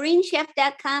to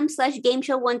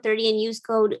greenchef.com/gameshow130 and use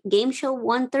code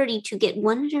gameshow130 to get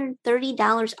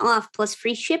 $130 off plus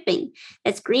free shipping.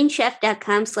 That's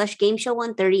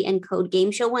greenchef.com/gameshow130 and code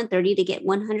gameshow130 to get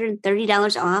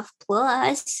 $130 off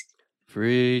plus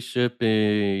free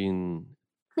shipping.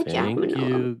 Good Thank job,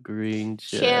 you, Green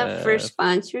Chef. Chef, for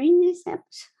sponsoring this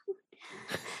episode.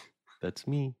 That's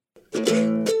me.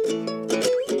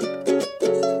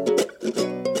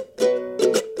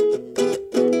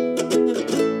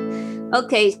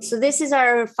 Okay, so this is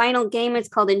our final game. It's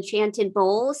called Enchanted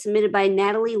Bowl, submitted by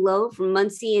Natalie Lowe from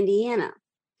Muncie, Indiana.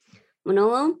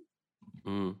 Manolo,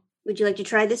 would you like to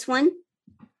try this one?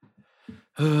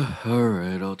 All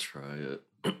right, I'll try it.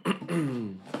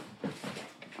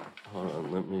 Hold on,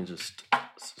 let me just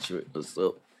situate this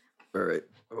up. All right.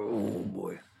 Oh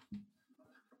boy.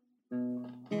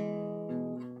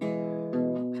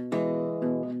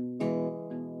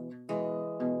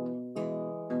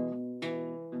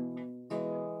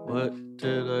 What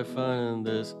did I find in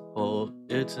this bowl?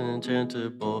 It's an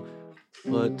enchanted bowl.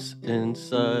 What's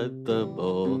inside the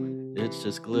bowl? It's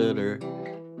just glitter.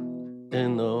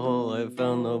 In the hole I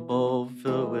found the bowl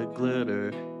filled with glitter,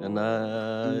 and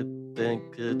I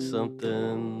think it's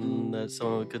something that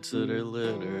someone would consider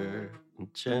litter.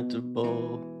 Enchanted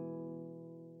bowl.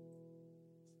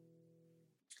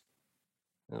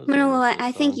 Manolo,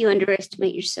 I think you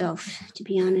underestimate yourself, to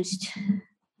be honest.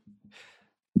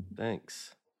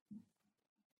 Thanks.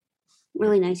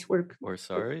 Really nice work. Or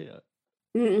sorry?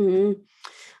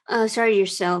 Sorry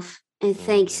yourself, and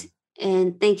thanks,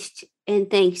 and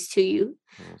thanks to you.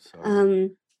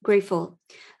 Grateful.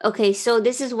 Okay, so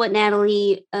this is what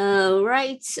Natalie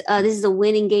writes. This is a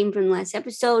winning game from the last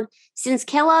episode. Since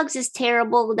Kellogg's is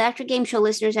terrible, the After Game Show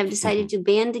listeners have decided to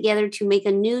band together to make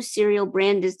a new cereal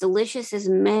brand as delicious as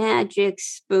Magic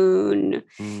Spoon.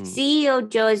 CEO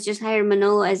Joe has just hired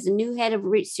Manolo as the new head of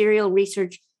cereal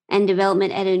research and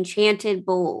development at Enchanted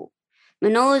Bowl.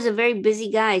 Manolo is a very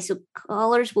busy guy, so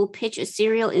callers will pitch a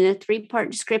cereal in a 3-part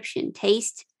description: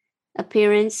 taste,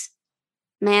 appearance,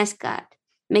 mascot.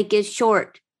 Make it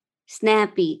short,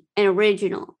 snappy, and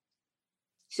original.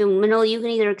 So, Manolo, you can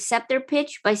either accept their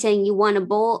pitch by saying you want a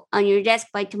bowl on your desk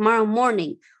by tomorrow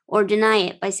morning, or deny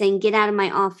it by saying, get out of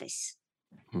my office.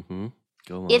 Go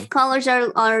on. If callers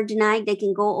are denied, they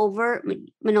can go over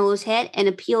Manolo's head and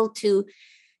appeal to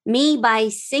me by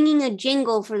singing a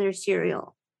jingle for their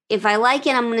cereal. If I like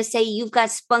it, I'm going to say, you've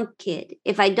got spunk, kid.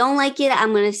 If I don't like it,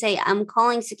 I'm going to say, I'm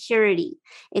calling security.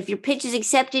 If your pitch is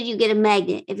accepted, you get a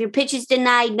magnet. If your pitch is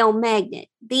denied, no magnet.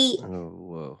 The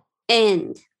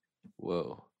end.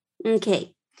 Whoa.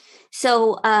 Okay.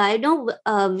 So I know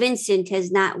Vincent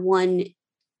has not won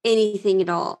anything at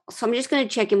all. So I'm just going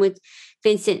to check in with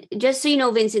Vincent. Just so you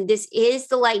know, Vincent, this is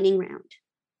the lightning round.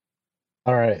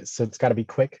 All right. So it's got to be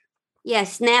quick. Yeah,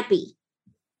 snappy.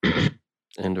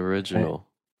 And original. Okay.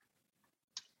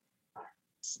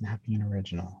 Snappy and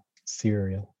original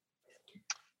cereal.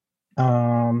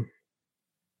 I'm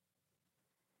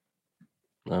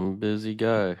a busy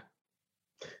guy.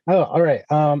 Oh, all right.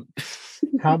 How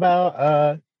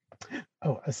about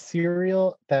a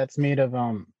cereal that's made of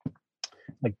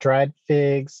like dried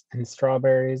figs and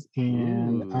strawberries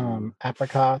and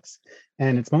apricots,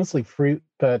 and it's mostly fruit,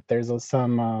 but there's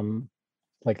some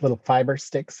like little fiber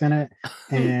sticks in it,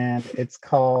 and it's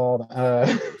called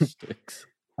sticks.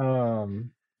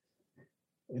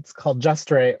 It's called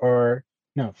Just Right, or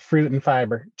no, Fruit and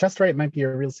Fiber. Just Right might be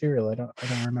a real cereal. I don't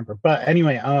remember. But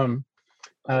anyway,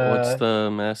 what's the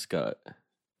mascot?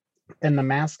 And the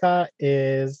mascot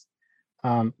is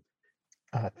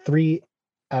 3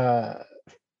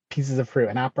 pieces of fruit: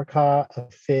 an apricot,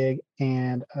 a fig,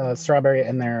 and a strawberry,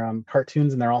 and they're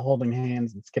cartoons, and they're all holding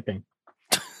hands and skipping.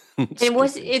 And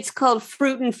it's called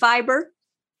Fruit and Fiber?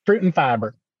 Fruit and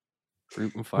Fiber.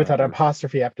 Fruit and Fiber. With an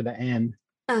apostrophe after the N.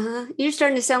 You're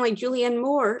starting to sound like Julianne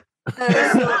Moore.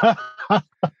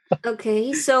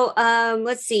 Okay, so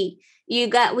let's see. We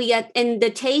got, and the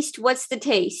taste. What's the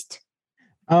taste?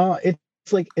 It's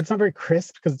like, it's not very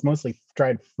crisp because it's mostly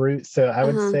dried fruit. So I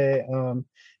would say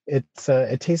it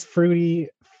tastes fruity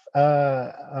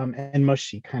and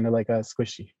mushy, kind of like a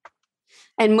squishy.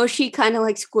 And mushy, kind of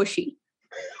like squishy.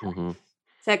 Is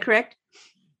that correct?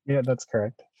 Yeah, that's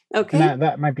correct. Okay. And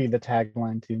that might be the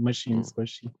tagline too: mushy and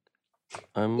squishy.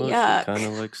 I'm mushy, kind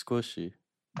of like squishy.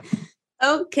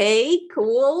 Okay,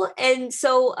 cool. And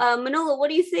so, Manolo, what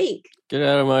do you think? Get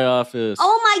out of my office.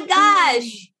 Oh my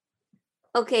gosh.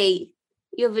 Okay,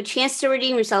 you have a chance to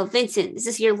redeem yourself. Vincent, this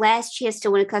is your last chance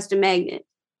to win a custom magnet.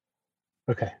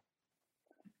 Okay.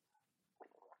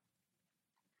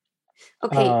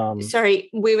 Okay,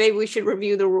 sorry. Maybe we should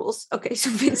review the rules. Okay,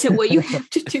 so Vincent, what you have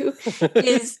to do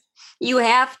is you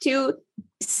have to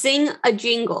sing a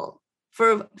jingle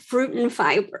for Fruit and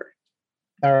Fiber.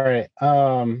 All right.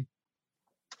 All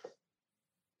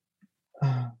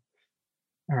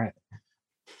right.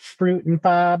 Fruit and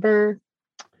Fiber,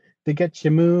 they get you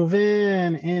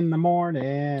moving in the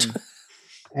morning.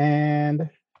 And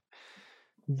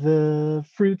the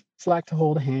fruits like to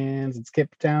hold hands and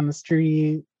skip down the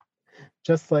street,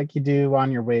 just like you do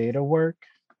on your way to work.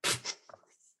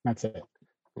 That's it.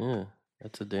 Yeah,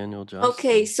 that's a Daniel Johnston.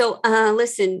 Okay, so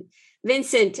listen,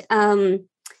 Vincent,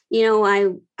 you know,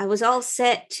 I was all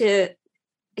set to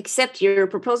accept your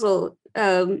proposal,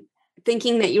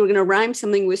 thinking that you were going to rhyme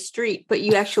something with street, but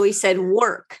you actually said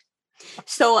work.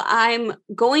 So I'm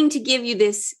going to give you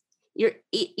this.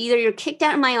 Either you're kicked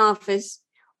out of my office,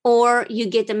 or you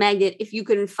get the magnet if you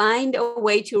can find a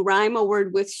way to rhyme a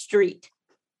word with street.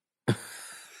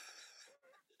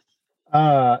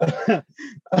 As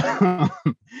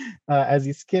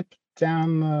you skip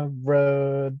down the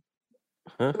road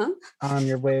on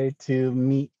your way to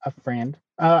meet a friend.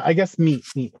 I guess meet.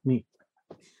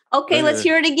 Okay, let's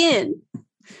hear it again.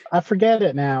 I forget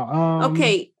it now.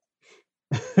 Okay.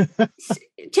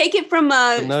 Take it from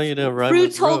no, you didn't rhyme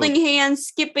fruits with road. holding hands,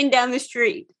 skipping down the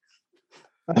street.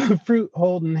 Fruit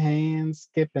holding hands,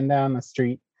 skipping down the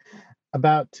street,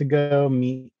 about to go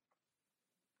meet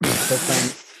their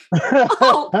friends.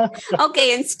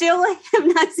 Okay, and still have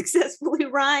not successfully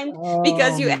rhymed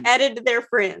because you added their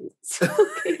friends.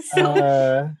 Okay,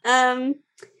 so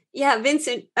yeah,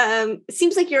 Vincent, it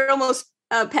seems like you're almost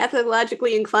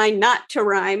pathologically inclined not to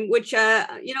rhyme, which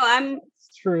I'm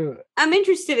true. I'm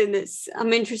interested in this.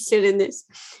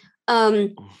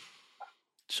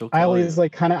 I always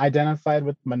like kind of identified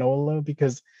with Manolo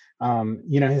because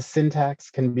his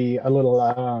syntax can be a little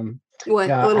out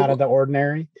of the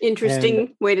ordinary.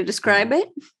 Interesting way to describe it.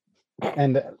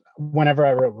 And whenever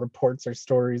I wrote reports or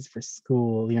stories for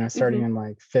school, starting in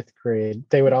like 5th grade,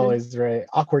 they would always write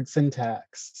awkward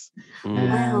syntax.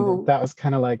 And that was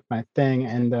kind of like my thing.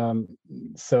 And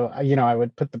so I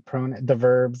would put the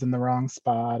verbs in the wrong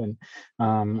spot. And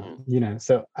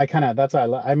so I kind of, that's why I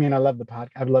love the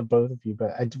podcast. I love both of you,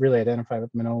 but I really identify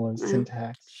with Manolo's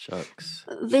syntax. Shucks.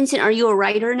 Vincent, are you a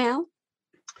writer now?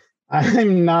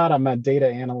 I'm not. I'm a data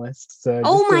analyst. So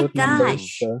oh my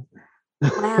gosh.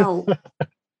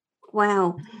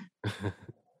 Wow.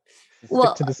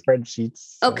 Stick to the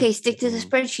spreadsheets. So. Okay, stick to the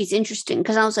spreadsheets. Interesting.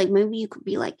 Because I was like, maybe you could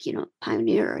be like,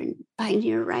 pioneer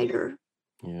writer.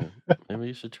 Yeah, maybe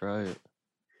you should try it.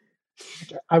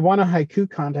 I won a haiku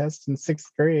contest in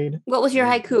 6th grade. What was your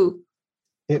haiku?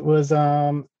 It was,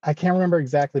 I can't remember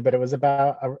exactly, but it was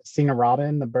about seeing a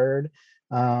robin, the bird.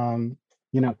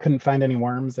 Couldn't find any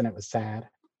worms and it was sad.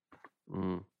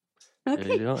 Okay.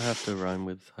 Yeah, you don't have to rhyme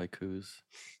with haikus.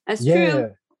 That's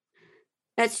true.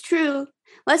 That's true.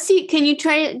 Let's see. Can you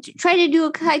try to do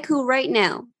a haiku right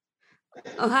now?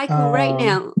 A haiku right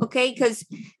now, okay? Because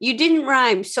you didn't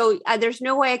rhyme, so there's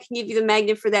no way I can give you the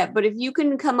magnet for that. But if you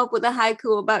can come up with a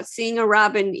haiku about seeing a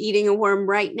robin eating a worm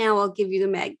right now, I'll give you the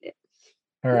magnet.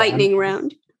 Right, lightning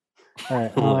round. All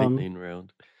right. Lightning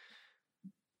round.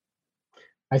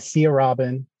 I see a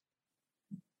robin.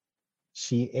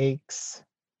 She aches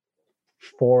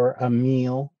for a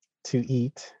meal to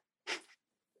eat.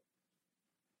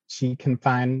 She can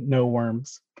find no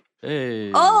worms.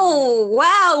 Hey. Oh,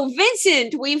 wow.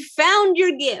 Vincent, we found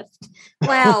your gift.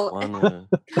 Wow.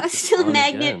 Custom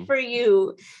magnet for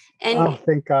you. And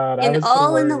thank God. And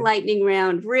all in the lightning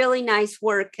round. Really nice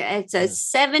work. It's a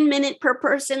 7-minute per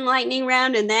person lightning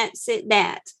round, and that's it.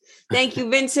 Thank you,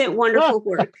 Vincent. Wonderful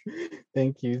work.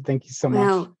 Thank you so much.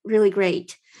 Wow, really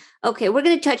great. Okay, we're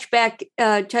going to touch back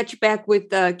with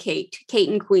Kate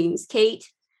in Queens. Kate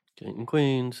in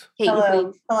Queens.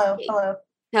 Hello.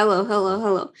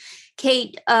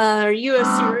 Kate, are you a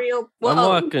serial? I'm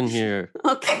walking here.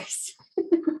 Okay.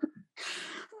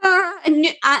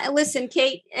 Listen,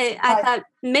 Kate, I thought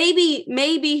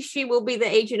maybe she will be the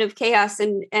agent of chaos,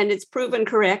 and it's proven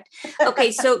correct.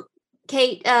 Okay, so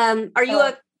Kate, are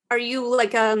you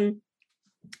like a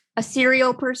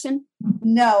cereal person?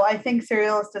 No, I think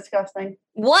cereal is disgusting.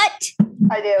 What?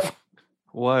 I do.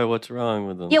 Why? What's wrong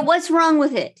with them? Yeah, what's wrong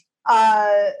with it?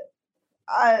 The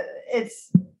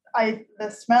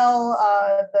smell,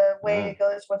 the way it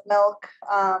goes with milk.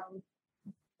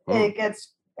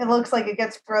 It looks like it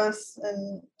gets gross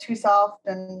and too soft,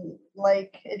 and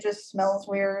like it just smells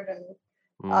weird. And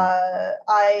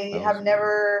I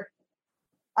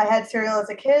had cereal as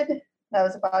a kid. That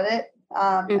was about it.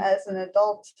 As an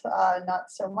adult, not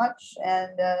so much.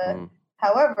 And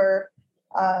however,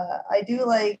 I do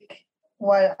like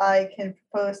what I can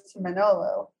propose to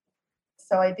Manolo.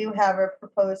 So I do have a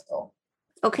proposal.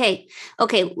 Okay.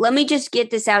 Let me just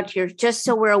get this out here, just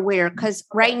so we're aware, because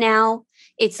right now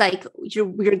it's like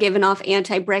you're giving off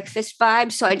anti-breakfast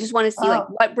vibes. So I just want to see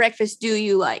what breakfast do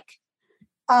you like?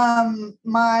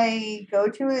 My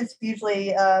go-to is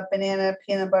usually banana,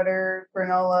 peanut butter,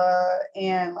 granola,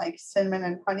 and like cinnamon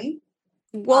and honey.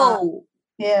 Whoa.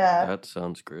 Yeah. That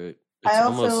sounds great. It's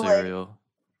almost cereal.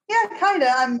 Yeah, kind of.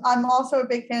 I'm also a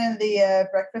big fan of the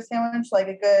breakfast sandwich, like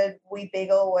a good wheat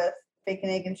bagel with bacon,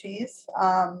 egg, and cheese.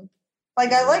 I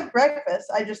like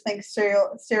breakfast. I just think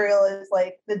cereal is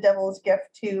like the devil's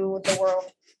gift to the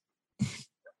world.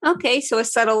 Okay, so a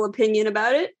subtle opinion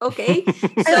about it. Okay.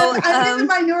 So I'm in the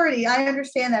minority. I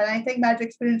understand that. And I think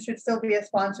Magic Spoon should still be a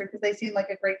sponsor because they seem like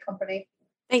a great company.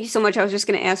 Thank you so much. I was just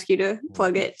going to ask you to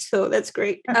plug it, so that's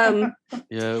great. Yeah,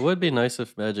 it would be nice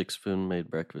if Magic Spoon made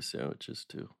breakfast sandwiches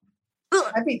too.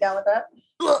 I'd be down with that.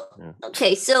 Yeah.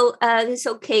 Okay, so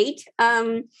Kate,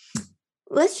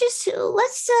 let's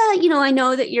I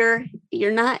know that you're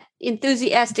not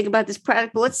enthusiastic about this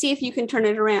product, but let's see if you can turn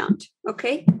it around.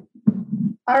 Okay.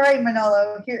 All right,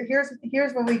 Manolo.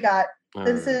 Here's what we got.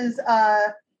 This is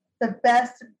the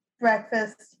best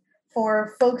breakfast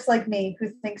for folks like me who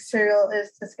think cereal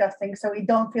is disgusting, so we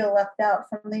don't feel left out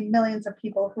from the millions of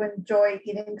people who enjoy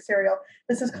eating cereal.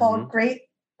 This is called Great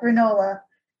Granola.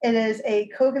 It is a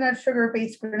coconut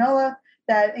sugar-based granola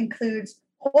that includes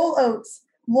whole oats,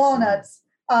 walnuts,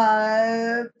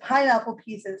 pineapple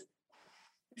pieces,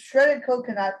 shredded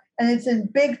coconut, and it's in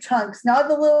big chunks, not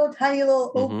the little tiny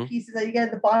little oat pieces that you get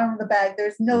at the bottom of the bag.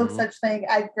 There's no such thing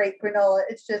as Great Granola.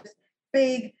 It's just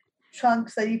big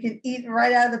chunks that you can eat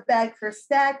right out of the bag for a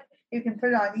snack. You can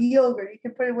put it on yogurt. You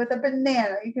can put it with a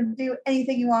banana. You can do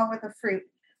anything you want with a fruit.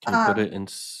 Can you put it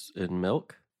in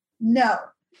milk? No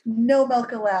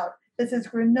milk allowed. This is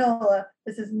granola.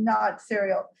 This is not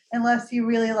cereal. Unless you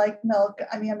really like milk.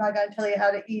 I mean, I'm not going to tell you how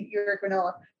to eat your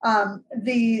granola.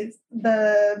 The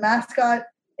mascot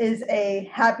is a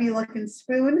happy looking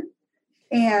spoon,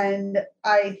 and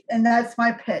that's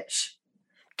my pitch.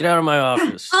 Get out of my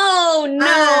office. Oh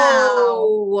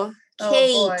no,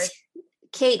 Kate. Oh, boy.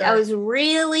 Kate, Sorry. I was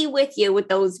really with you with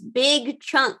those big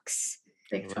chunks.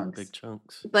 Big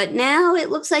chunks. But now it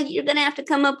looks like you're going to have to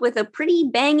come up with a pretty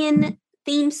banging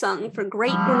theme song for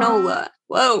Great Granola.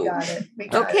 Whoa. We got it.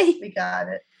 We got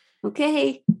it.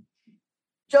 Okay.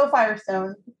 Joe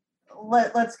Firestone.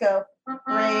 Let's go.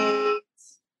 Great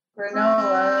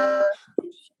granola.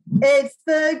 It's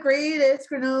the greatest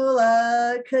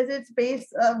granola because it's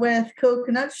based with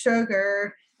coconut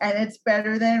sugar, and it's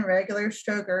better than regular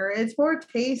sugar. It's more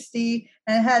tasty,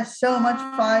 and it has so much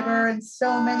fiber and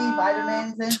so many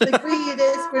vitamins. And it's the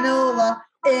greatest granola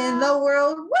in the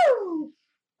world. Woo!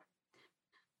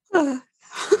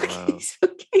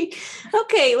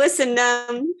 Okay. Listen.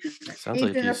 Sounds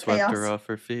like you swept her off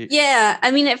her feet. Yeah,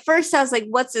 I mean, at first I was like,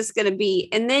 "What's this going to be?"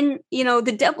 And then,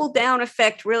 the double down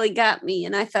effect really got me,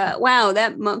 and I thought, "Wow,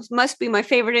 that must be my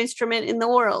favorite instrument in the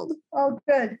world." Oh,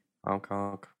 good. Honk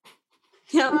honk.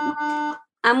 Yep.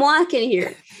 I'm walking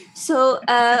here. So,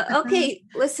 okay,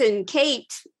 listen,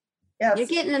 Kate. Yes. You're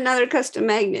getting another custom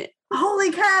magnet.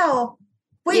 Holy cow!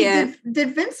 Wait, Yeah.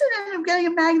 did Vincent end up getting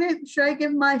a magnet? Should I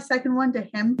give my second one to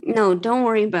him? No, don't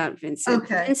worry about Vincent.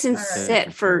 Okay. Vincent's All right.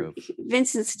 set for.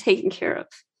 Vincent's taken care of.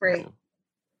 Great.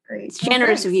 It's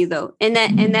generous of you, though, and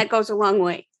that goes a long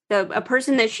way. A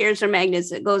person that shares their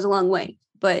magnets, it goes a long way.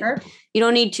 But you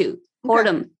don't need to hoard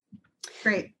them.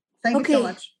 Great. Thank you so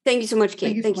much. Thank you so much,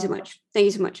 Kate. Thank you so much. Thank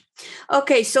you so much.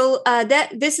 Okay, so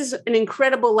this is an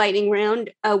incredible lightning round.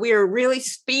 We are really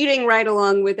speeding right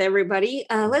along with everybody.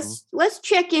 Let's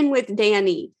check in with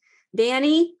Danny.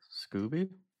 Danny? Scooby?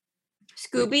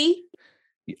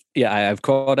 Yeah, I've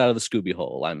crawled out of the Scooby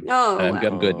hole. I'm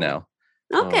good now.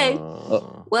 Okay.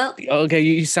 Well. Okay,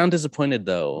 you sound disappointed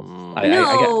though. I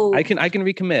can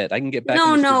recommit. I can get back.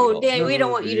 No, Danny, we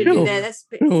don't want you to do that.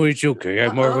 No, it's okay.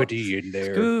 I'm already in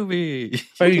there. Scooby.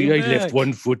 I left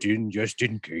one foot in just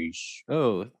in case.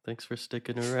 Oh, thanks for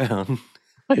sticking around.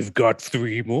 I've got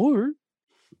 3 more.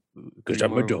 Because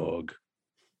I'm a dog.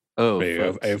 Oh,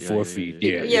 I have 4 feet.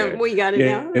 Yeah, we got it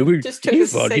now. Just took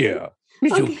us a second. Yeah,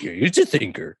 it's okay. It's a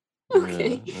thinker.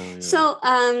 Okay. So,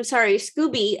 sorry,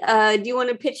 Scooby, do you want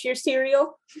to pitch your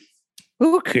cereal?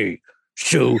 Okay.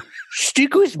 So,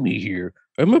 stick with me here.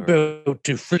 I'm about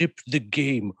to flip the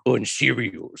game on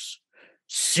cereals.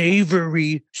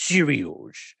 Savory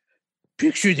cereals.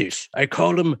 Picture this. I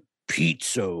call them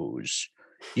pizzos.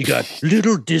 You got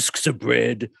little discs of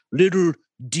bread, little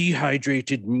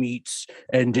dehydrated meats,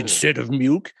 and instead of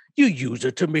milk, you use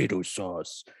a tomato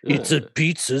sauce. It's a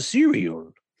pizza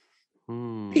cereal.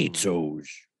 Pizzos.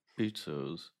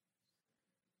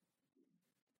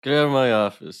 Get out of my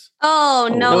office. Oh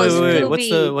no, wait.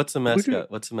 Scooby. What's the mascot?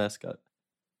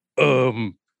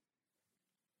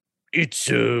 It's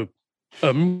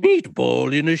a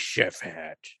meatball in a chef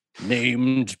hat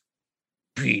named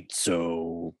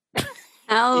Pizzo.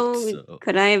 How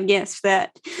could I have guessed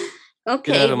that?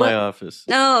 Okay. Get out of my office.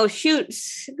 No, shoot,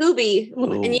 Scooby.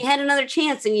 And you had another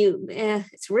chance, and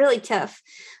it's really tough.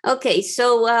 Okay,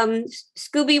 so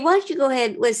Scooby, why don't you go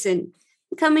ahead? Listen,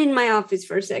 come in my office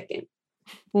for a second.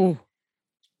 Oh,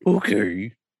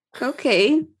 okay.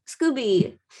 Okay,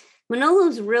 Scooby.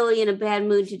 Manolo's really in a bad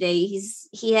mood today.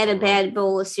 He had a bad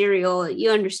bowl of cereal. You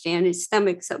understand, his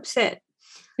stomach's upset.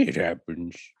 It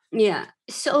happens. Yeah.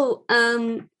 So,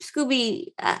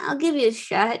 Scooby, I'll give you a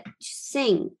shot. Just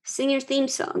sing your theme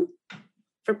song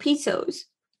for Pizzos.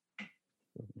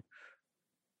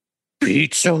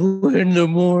 Pizza in the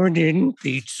morning,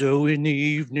 pizza in the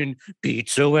evening,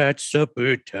 pizza at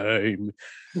supper time.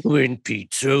 When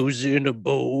pizza's in a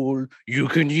bowl, you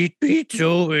can eat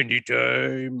pizza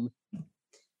anytime.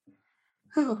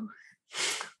 Oh.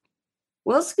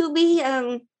 Well,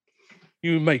 Scooby,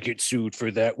 You might get sued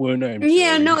for that one. I'm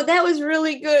yeah, sorry. no, that was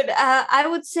really good. I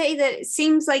would say that it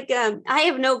seems like I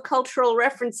have no cultural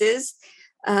references.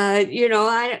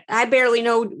 I barely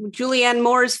know Julianne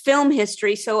Moore's film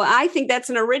history, so I think that's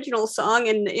an original song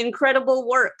and incredible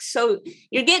work. So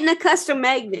you're getting a custom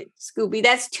magnet, Scooby.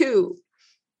 That's 2.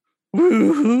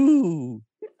 Woohoo!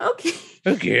 Okay.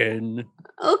 Again.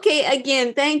 Okay,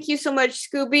 again, thank you so much,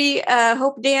 Scooby.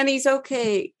 Hope Danny's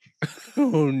okay.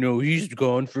 Oh no, he's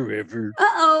gone forever.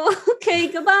 Uh-oh. Okay,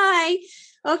 goodbye.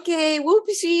 Okay,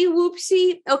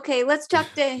 whoopsie. Okay, let's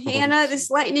talk to Hannah. This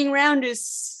lightning round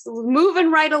is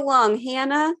moving right along.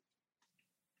 Hannah?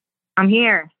 I'm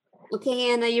here. Okay,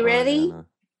 Hannah, you ready?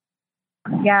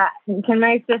 Yeah. Can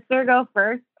my sister go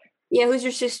first? Yeah, who's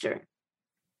your sister?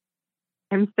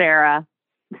 I'm Sarah.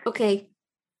 Okay.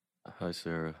 Hi,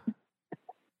 Sarah.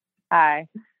 Hi.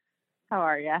 How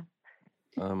are you?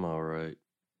 I'm all right.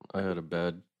 I had a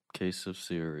bad case of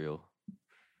cereal.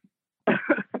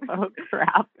 Oh,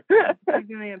 crap. I'm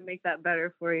going to make that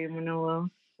better for you, Manolo.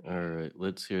 All right,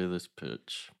 let's hear this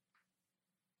pitch.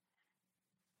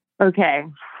 Okay.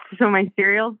 So my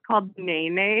cereal's called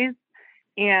Nay-Nays,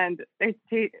 and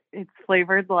it's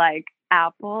flavored like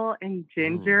apple and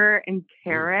ginger and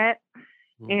carrot.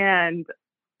 And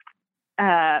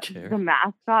the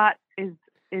mascot is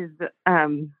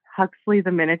Huxley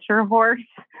the miniature horse.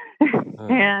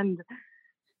 And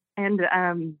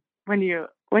when you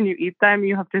eat them,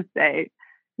 you have to say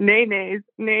Nay-Nays,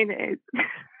 Nay-Nays.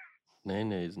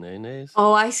 Nay-nays.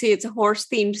 Oh, I see. It's a horse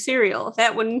themed cereal.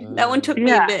 That one took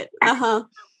me a bit. Uh-huh.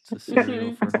 It's a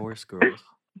cereal for horse girls.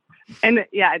 And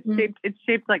yeah, it's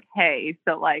shaped like hay.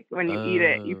 So like when you eat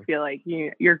it, you feel like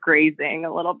you're grazing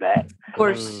a little bit. Of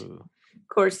course,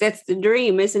 that's the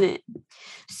dream, isn't it?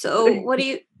 So what do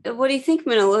you think,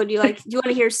 Manolo? Do you want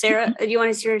to hear Sarah? Do you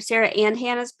want to hear Sarah and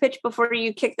Hannah's pitch before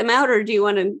you kick them out, or do you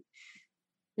want to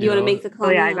make the call?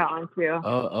 Oh yeah, I got one too.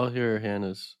 I'll hear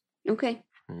Hannah's. Okay.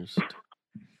 First.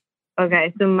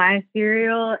 Okay, so my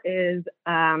cereal is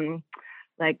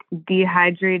like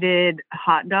dehydrated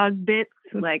hot dog bits,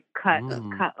 like cut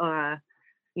along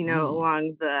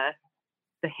the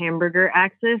hamburger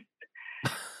axis.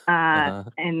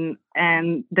 And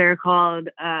they're called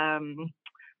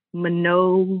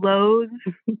Manolos.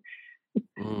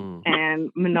 And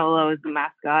Manolo is the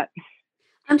mascot.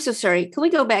 I'm so sorry. Can we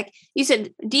go back? You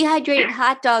said dehydrated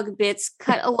hot dog bits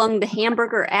cut along the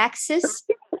hamburger axis?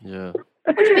 Yeah.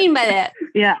 What do you mean by that?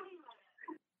 Yeah.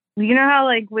 You know how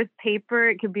like with paper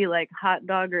it could be like hot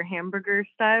dog or hamburger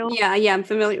style? Yeah, I'm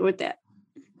familiar with that.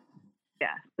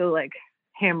 Yeah, so like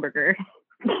hamburger.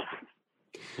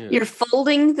 Yeah. You're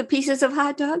folding the pieces of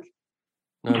hot dog?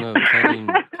 No,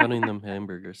 cutting them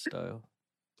hamburger style.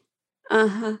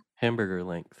 Uh-huh. Hamburger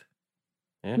length.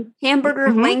 Yeah.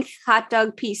 Hamburger length hot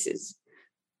dog pieces.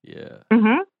 Yeah.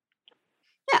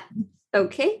 Yeah.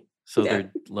 Okay. So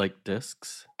they're like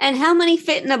discs. And how many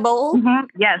fit in a bowl?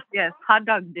 Yes. Hot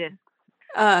dog discs.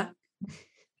 How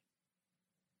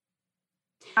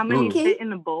many fit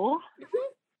in a bowl?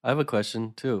 I have a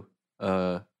question too.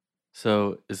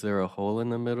 So is there a hole in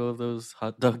the middle of those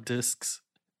hot dog discs?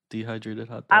 Dehydrated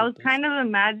hot dog I was kind of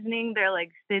imagining they're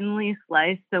like thinly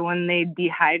sliced, so when they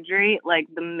dehydrate, like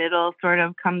the middle sort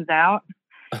of comes out.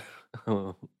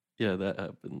 Oh, yeah, that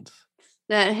happens.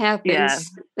 That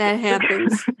happens.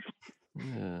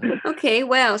 Yeah. Okay,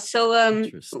 wow. So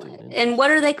and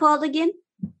what are they called again?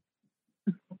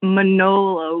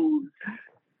 Manolos.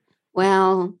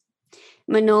 Wow.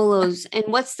 Manolos. And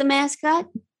what's the mascot?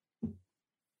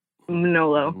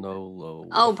 Manolo.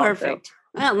 Oh, perfect.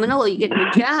 Wow, Manolo, you get a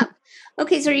good job.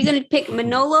 Okay, so are you going to pick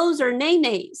Manolos or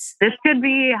Nay-Nays? This could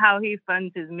be how he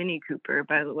funds his Mini Cooper,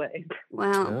 by the way.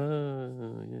 Wow.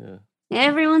 Yeah.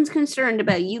 Everyone's concerned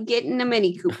about you getting a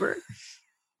Mini Cooper.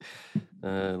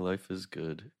 Life is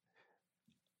good.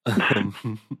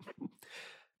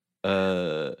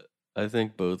 I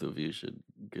think both of you should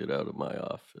get out of my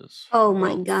office. Oh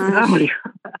my gosh.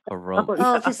 Harumph.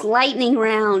 Oh, this lightning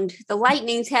round. The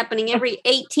lightning's happening every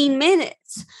 18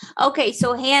 minutes. Okay,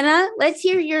 so Hannah, let's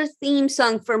hear your theme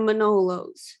song for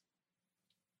Manolos.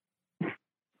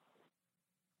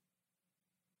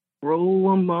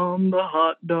 Roll 'em on the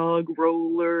hot dog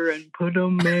roller and put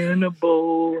 'em in a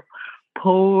bowl.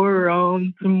 pour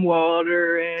on some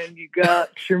water and you got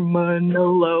your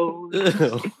monologue.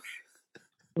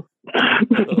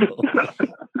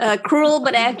 Cruel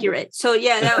but accurate. So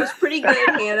yeah, that was pretty good,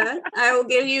 Hannah. I will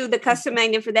give you the custom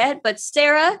magnet for that. But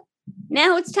Sarah,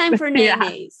 now it's time for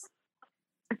nay-nays.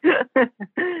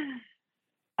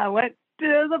 I went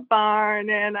to the barn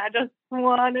and I just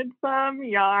wanted some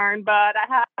yarn, but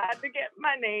I had to get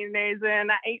my nay-nays in.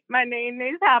 I ate my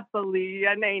nay-nays happily.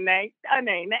 A nay-nay, a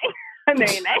nay-nay, a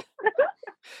nay-nay.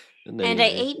 And I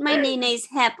ate my nay-nays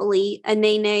happily. A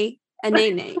nay-nay, a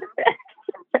nay-nay.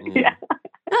 Yeah.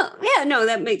 Oh yeah, no,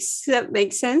 that makes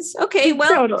sense. Okay, well,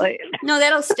 totally. No,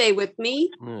 that'll stay with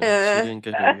me. She didn't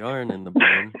get her yarn in the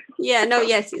barn. Yeah, no,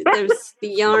 yes, there's the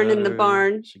yarn in the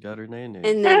barn. She got her nay-nays.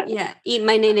 And then eat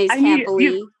my nay-nays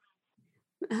happily.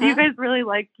 You guys really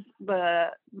liked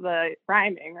the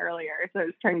rhyming earlier, so I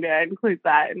was trying to include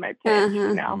that in my pitch.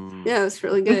 Yeah, it's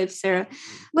really good, Sarah.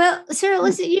 Well, Sarah,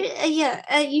 listen,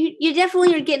 you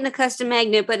definitely are getting a custom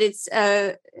magnet, but it's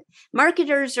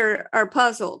marketers are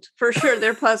puzzled for sure.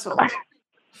 They're puzzled.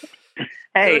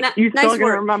 Hey, so, you're still nice gonna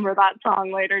work. remember that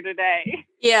song later today.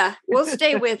 Yeah, we'll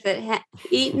stay with it.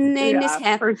 Eating nay-nays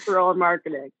happy. First rule of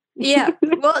marketing. Yeah.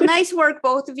 Well, nice work,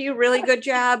 both of you. Really good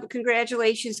job.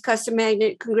 Congratulations, custom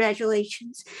magnet.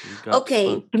 Congratulations.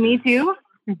 Okay. To me too?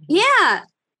 Yeah.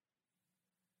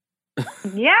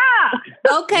 Yeah.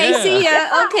 Okay. See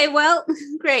ya. Okay. Well,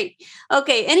 great.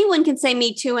 Okay. Anyone can say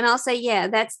me too, and I'll say yeah.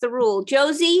 That's the rule.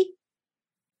 Josie.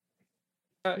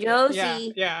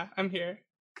 Josie. Yeah, I'm here.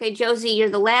 Okay, Josie, you're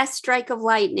the last strike of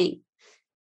lightning.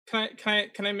 Can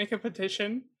I make a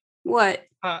petition? What?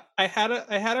 I had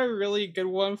a really good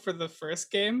one for the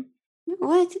first game.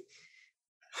 What?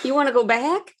 You want to go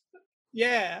back?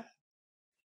 Yeah.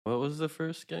 What was the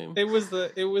first game? It was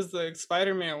the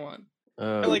Spider-Man one.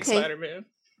 I like Spider-Man.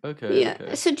 Okay. Yeah.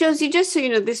 Okay. So Josie, just so you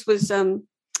know, this was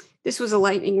a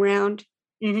lightning round.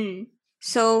 Mm-hmm.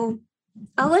 So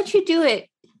I'll let you do it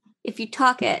if you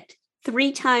talk at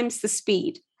 3 times the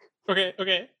speed. Okay.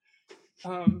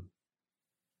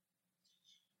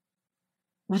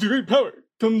 With great power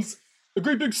comes a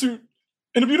great big suit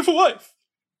and a beautiful wife.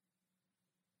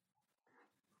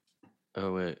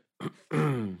 Oh wait.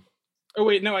 Oh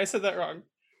wait, no, I said that wrong.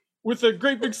 With a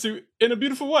great big suit and a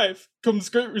beautiful wife comes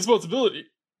great responsibility.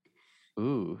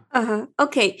 Ooh.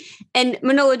 Okay. And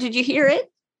Manolo, did you hear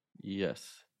it? Yes.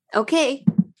 Okay.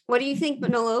 What do you think,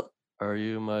 Manolo? Are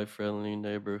you my friendly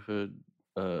neighborhood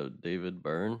David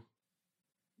Byrne?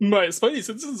 My spidey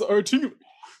senses are tingling.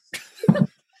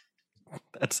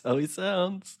 That's how he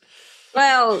sounds.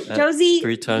 Well, At Josie,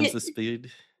 3 times the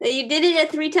speed. You did it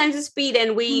at 3 times the speed,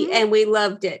 and we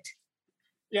loved it.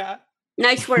 Yeah.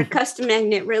 Nice work, custom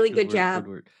magnet. Really good job.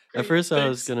 Good work. At first, I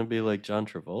was gonna be like John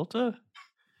Travolta.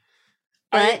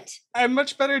 But I'm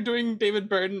much better doing David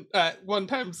Byrne at 1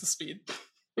 times the speed.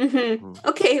 Mm-hmm.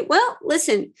 Okay. Well,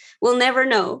 listen, we'll never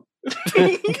know.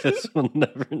 Guess we'll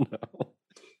never know.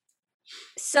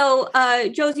 So,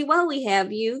 Josie, while we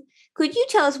have you, could you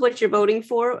tell us what you're voting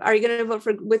for? Are you going to vote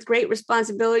for With Great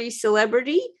Responsibility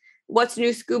Celebrity, What's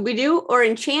New Scooby-Doo, or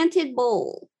Enchanted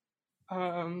Bowl?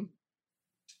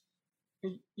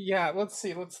 Yeah, let's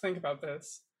see. Let's think about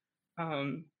this.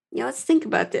 Yeah, let's think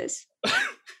about this.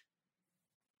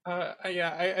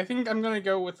 I think I'm gonna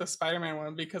go with the Spider-Man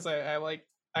one because I like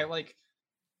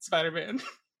Spider-Man.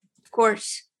 Of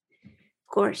course.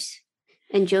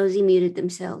 And Josie muted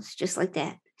themselves just like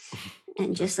that.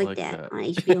 And just like that on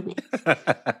HBO Max.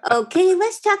 Okay,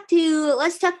 let's talk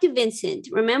to Vincent.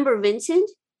 Remember Vincent?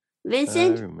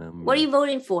 Vincent, I remember. What are you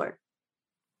voting for?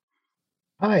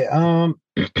 Hi.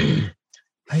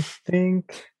 I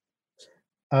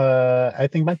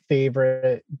think my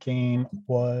favorite game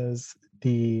was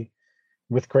the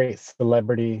With Great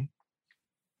Celebrity.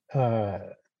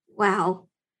 Wow.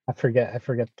 I forget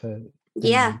the.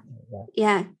 Yeah.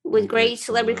 With great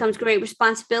celebrity comes great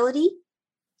responsibility.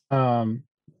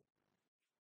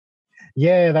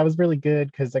 Yeah, that was really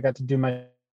good because I got to do my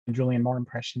Julian Moore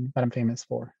impression that I'm famous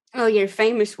for. Oh, your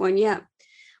famous one, yeah.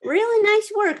 Really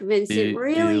nice work, Vincent. Do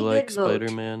really you like good vote.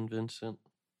 Spider-Man, Vincent?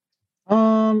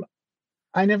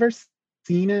 I never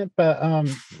seen it, but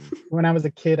when I was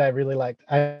a kid, I really liked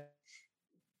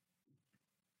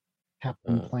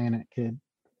Captain Planet kid.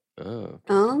 Oh.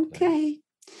 Okay.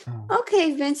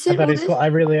 Okay, Vincent. I thought he's cool. I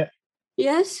really.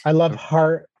 Yes. I love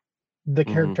Hart, the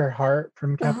character Hart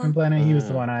from Captain Planet. He was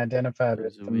the one I identified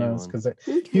with the most because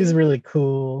he was really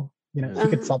cool. You know, he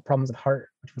could solve problems with Hart,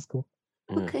 which was cool.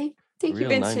 Okay. Thank you, Real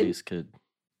Vincent. 90s kid.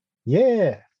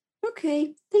 Yeah.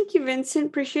 Okay. Thank you, Vincent.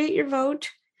 Appreciate your vote.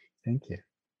 Thank you.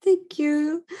 Thank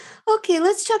you. Okay,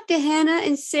 let's talk to Hannah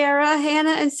and Sarah.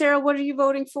 Hannah and Sarah, what are you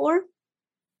voting for?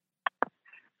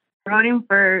 voting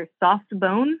for soft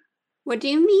bone. What do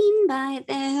you mean by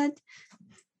that?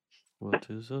 What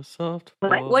is a soft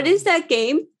What is that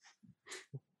game?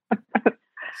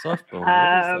 Softball.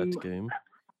 What is that game?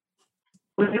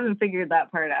 We haven't figured that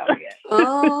part out yet.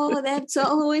 Oh, that's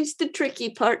always the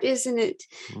tricky part, isn't it?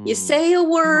 You say a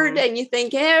word and you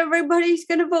think everybody's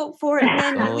going to vote for it,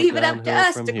 and then you leave it up to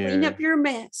us to clean up your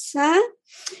mess, huh?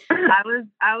 I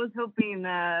was hoping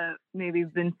maybe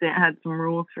Vincent had some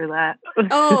rules for that.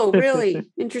 Oh, really?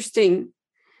 Interesting.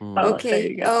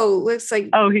 Okay. Oh, looks like.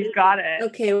 Oh, he's got it.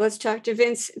 Okay, let's talk to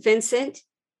Vincent.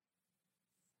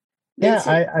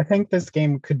 Yeah, I think this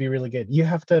game could be really good. You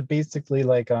have to basically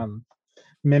like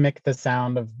mimic the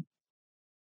sound of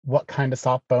what kind of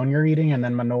soft bone you're eating, and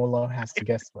then Manolo has to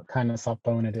guess what kind of soft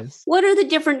bone it is. What are the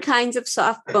different kinds of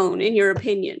soft bone, in your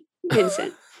opinion,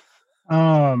 Vincent?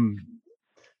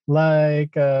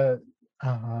 Like yeah,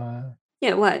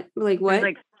 what? Like what?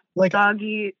 Like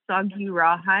soggy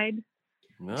rawhide.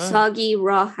 Soggy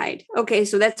rawhide. Okay,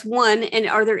 so that's one. And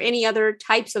are there any other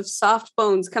types of soft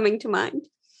bones coming to mind?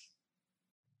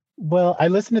 Well, I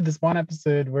listened to this one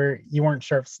episode where you weren't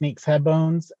sure if snakes had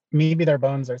bones. Maybe their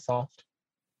bones are soft.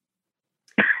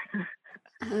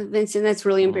 Vincent, that's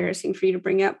really embarrassing for you to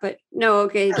bring up, but no,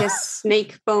 okay, I guess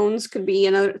snake bones could be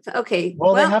another. Okay.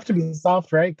 Well, they have to be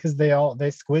soft, right? Because they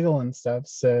squiggle and stuff.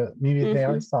 So maybe they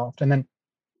are soft. And then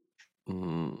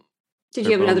did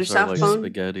you have another soft bone?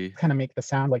 Spaghetti. Kind of make the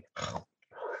sound like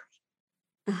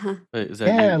Wait, is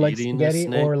that you like eating spaghetti a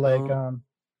snake or like bone?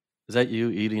 Is that you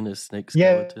eating a snake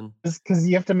skeleton? Yeah, because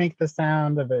you have to make the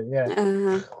sound of it. Yeah.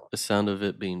 The sound of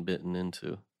it being bitten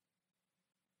into.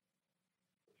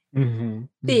 Mm-hmm.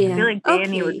 Yeah. I feel like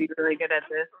Danny would be really good at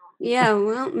this. Yeah,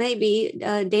 well, maybe.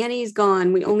 Danny's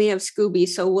gone. We only have Scooby,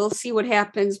 so we'll see what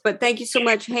happens. But thank you so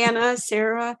much, Hannah,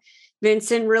 Sarah,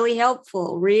 Vincent. Really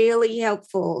helpful. Really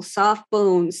helpful. Soft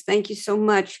bones. Thank you so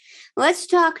much. Let's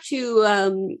talk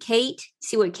to Kate.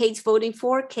 See what Kate's voting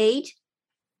for. Kate.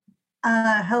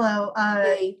 Hello.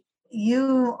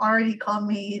 You already called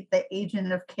me the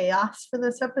agent of chaos for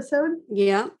this episode.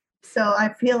 Yeah. So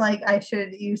I feel like I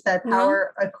should use that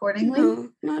power accordingly.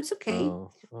 No, it's okay. Oh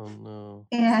no.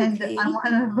 And I want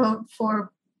to vote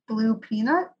for Blue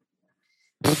Peanut.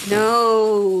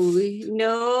 No.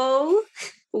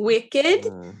 Wicked.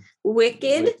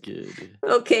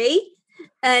 Okay.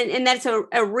 And that's a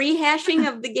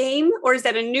rehashing of the game, or is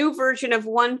that a new version of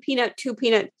one peanut, two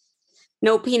peanut,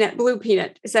 no peanut, blue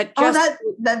peanut? Is that just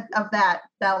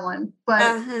that one? But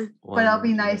I'll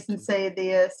be nice and say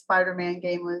the Spider-Man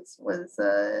game was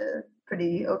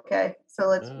pretty okay.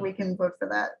 So we can vote for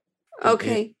that.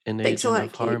 Okay. Thanks a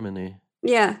lot, Harmony.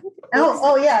 Yeah.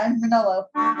 Oh yeah, and Manolo.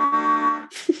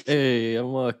 Hey,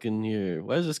 I'm walking here.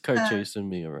 Why is this car chasing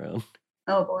me around?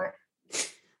 Oh boy.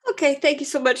 Okay, thank you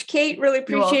so much, Kate. Really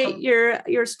appreciate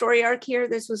your story arc here.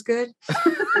 This was good.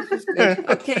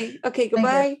 Okay,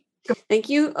 goodbye. Thank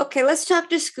you. Okay, let's talk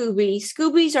to Scooby.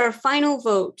 Scooby's our final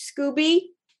vote. Scooby?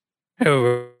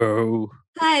 Hello.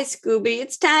 Hi, Scooby.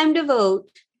 It's time to vote.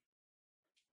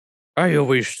 I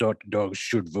always thought dogs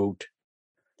should vote.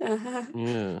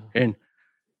 Yeah.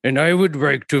 And I would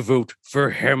like to vote for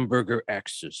Hamburger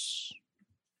Access.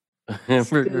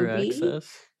 Hamburger Scooby? Access?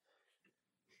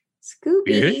 Scooby?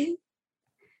 Yes?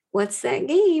 What's that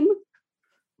game?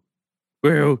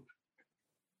 Well,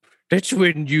 that's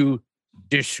when you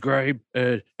describe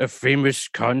a famous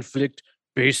conflict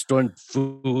based on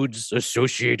foods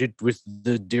associated with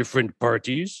the different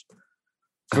parties.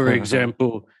 For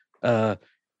example,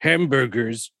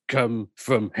 hamburgers come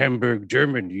from Hamburg,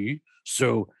 Germany.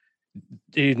 So,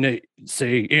 in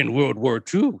World War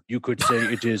II, you could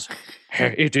say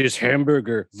it is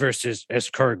hamburger versus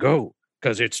escargot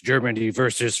because it's Germany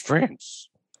versus France.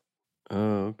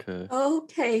 Oh, okay.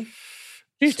 Okay.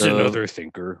 It's another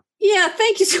thinker. Yeah,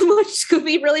 thank you so much,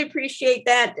 Scooby. Really appreciate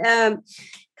that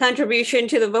contribution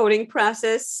to the voting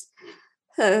process.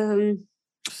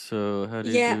 So how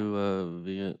do you do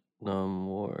Vietnam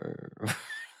War?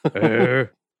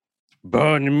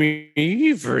 Banh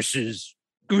mi versus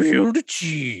grilled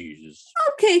cheese.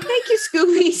 Okay, thank you,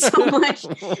 Scooby, so much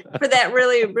for that.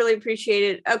 Really, really appreciate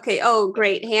it. Okay,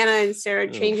 great. Hannah and Sarah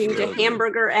changing to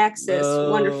Hamburger Access.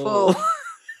 Wonderful.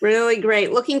 Really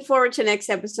great. Looking forward to next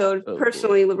episode.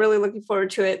 Personally, really looking forward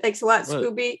to it. Thanks a lot,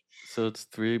 Scooby. So it's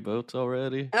 3 votes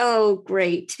already? Oh,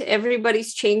 great.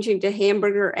 Everybody's changing to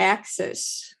Hamburger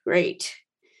Access. Great.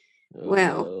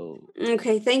 Wow.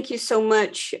 Okay, thank you so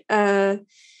much.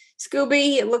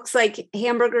 Scooby, it looks like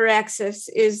Hamburger Access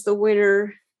is the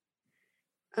winner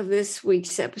of this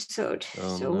week's episode.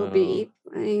 We'll be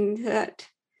playing that.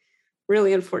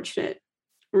 Really unfortunate.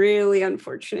 Really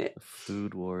unfortunate.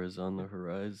 Food war is on the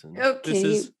horizon.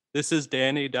 Okay. This is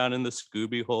Danny down in the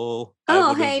Scooby hole.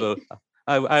 Oh, hey.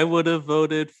 I would have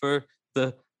voted for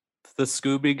the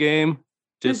Scooby game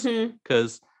just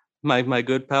because my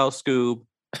good pal Scoob.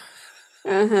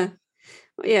 Uh-huh.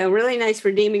 Yeah, really nice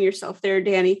redeeming yourself there,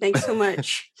 Danny. Thanks so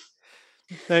much.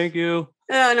 Thank you.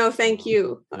 Oh, no, thank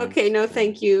you. Okay, no,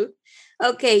 thank you.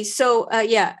 Okay, so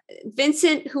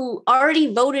Vincent, who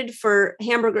already voted for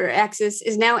Hamburger Access,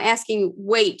 is now asking,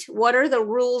 wait, what are the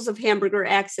rules of Hamburger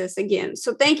Access again?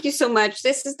 So thank you so much.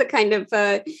 This is the kind of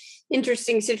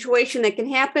interesting situation that can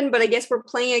happen, but I guess we're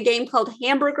playing a game called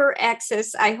Hamburger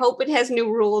Access. I hope it has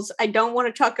new rules. I don't want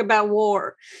to talk about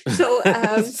war. So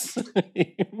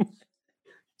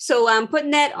So I'm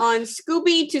putting that on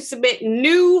Scooby to submit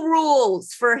new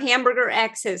rules for Hamburger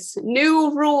Access.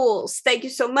 New rules. Thank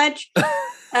you so much.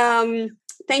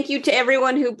 Thank you to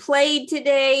everyone who played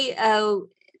today.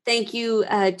 Thank you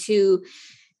to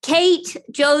Kate,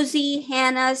 Josie,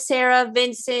 Hannah, Sarah,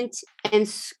 Vincent, and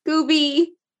Scooby,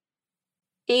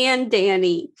 and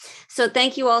Danny. So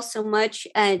thank you all so much.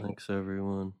 Thanks,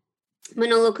 everyone.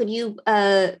 Manolo,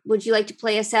 would you like to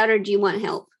play us out, or do you want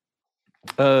help?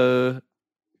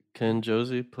 Can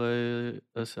Josie play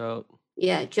us out?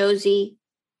 Yeah, Josie,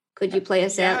 could you play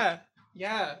us out?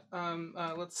 Yeah.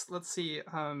 Let's see.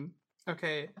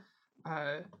 Okay.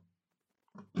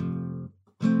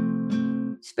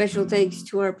 Special thanks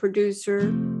to our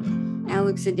producer,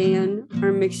 Alex Adan,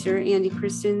 our mixer, Andy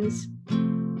Christens.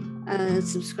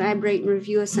 Subscribe, rate, and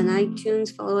review us on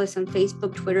iTunes. Follow us on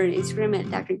Facebook, Twitter, and Instagram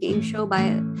at Dr. Game Show. Buy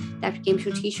a Dr. Game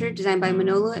Show t-shirt designed by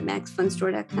Manolo at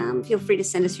maxfunstore.com. Feel free to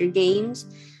send us your games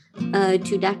to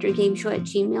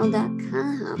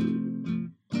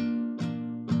drgameshow@gmail.com.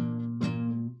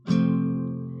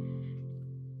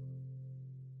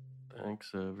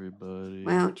 Thanks, everybody.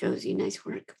 Wow, Josie, nice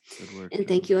work. Good work. And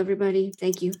thank you, everybody.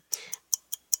 Thank you.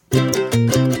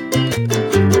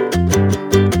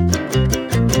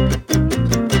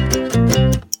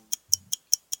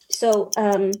 So,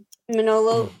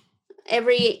 Manolo,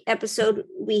 every episode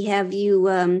we have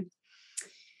you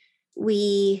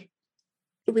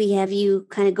we have you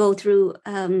kind of go through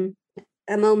a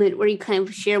moment where you kind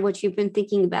of share what you've been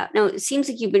thinking about. Now, it seems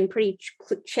like you've been pretty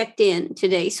checked in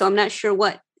today, so I'm not sure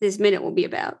what this minute will be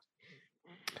about.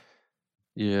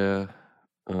 Yeah.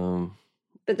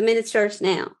 But the minute starts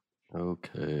now.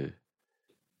 Okay.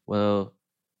 Well,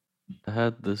 I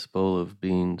had this bowl of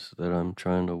beans that I'm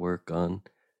trying to work on,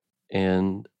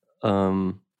 and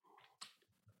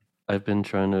I've been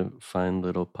trying to find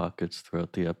little pockets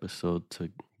throughout the episode to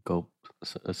gulp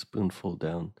a spoonful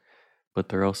down, but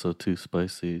they're also too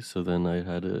spicy, so then I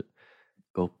had to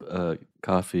gulp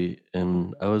coffee,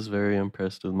 and I was very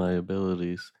impressed with my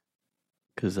abilities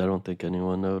because I don't think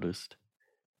anyone noticed,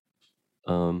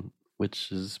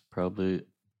 which is probably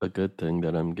a good thing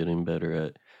that I'm getting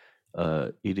better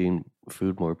at eating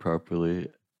food more properly,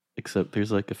 except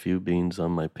there's like a few beans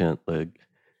on my pant leg.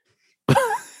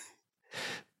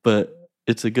 But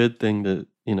it's a good thing to,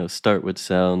 start with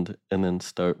sound and then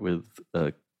start with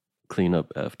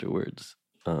cleanup afterwards.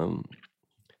 And,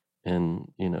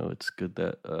 it's good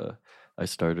that I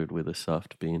started with a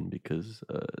soft bean because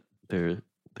they're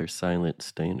silent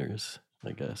stainers,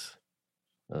 I guess,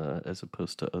 as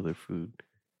opposed to other food.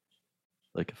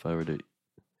 Like if I were to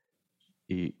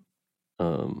eat,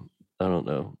 I don't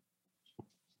know,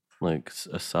 like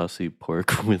a saucy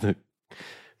pork with a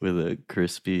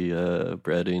crispy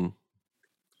breading,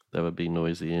 that would be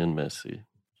noisy and messy.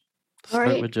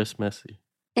 Start with just messy.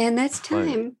 And that's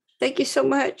time. Thank you so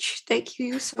much. Thank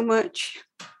you so much.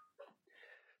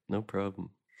 No problem.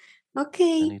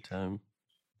 Okay. Anytime.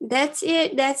 That's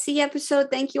it. That's the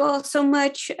episode. Thank you all so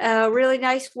much. Really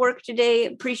nice work today.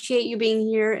 Appreciate you being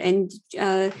here and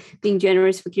being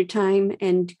generous with your time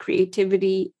and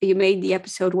creativity. You made the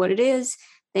episode what it is.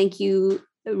 Thank you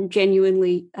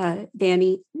genuinely,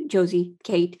 Danny, Josie,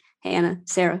 Kate, Hannah,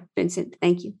 Sarah, Vincent.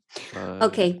 Thank you.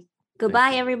 Okay.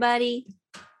 Goodbye, everybody.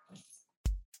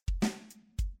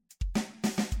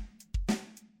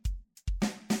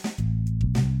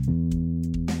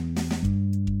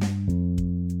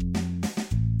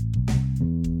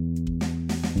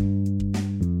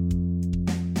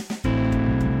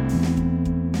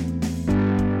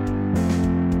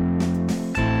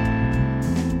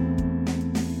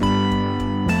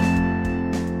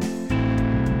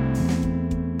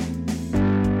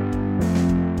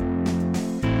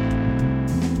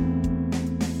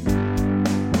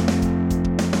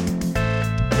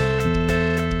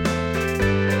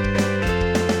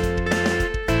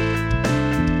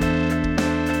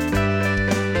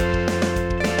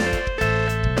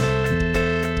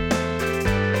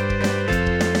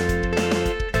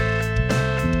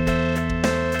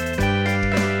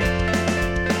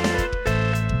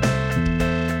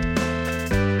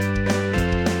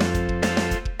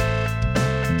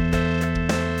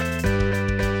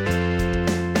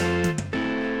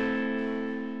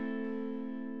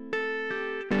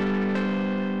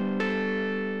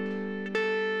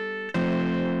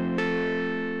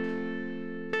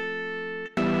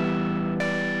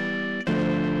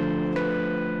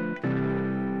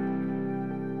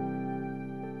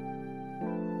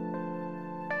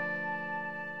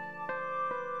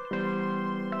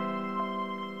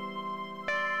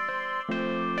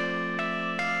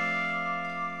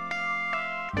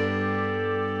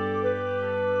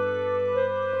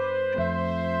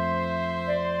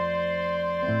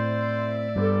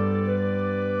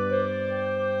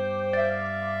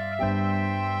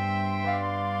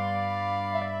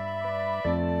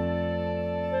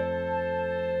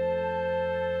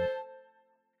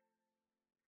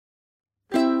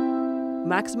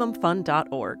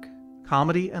 MaximumFun.org.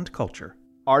 Comedy and culture.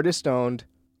 Artist owned,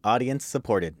 audience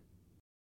supported.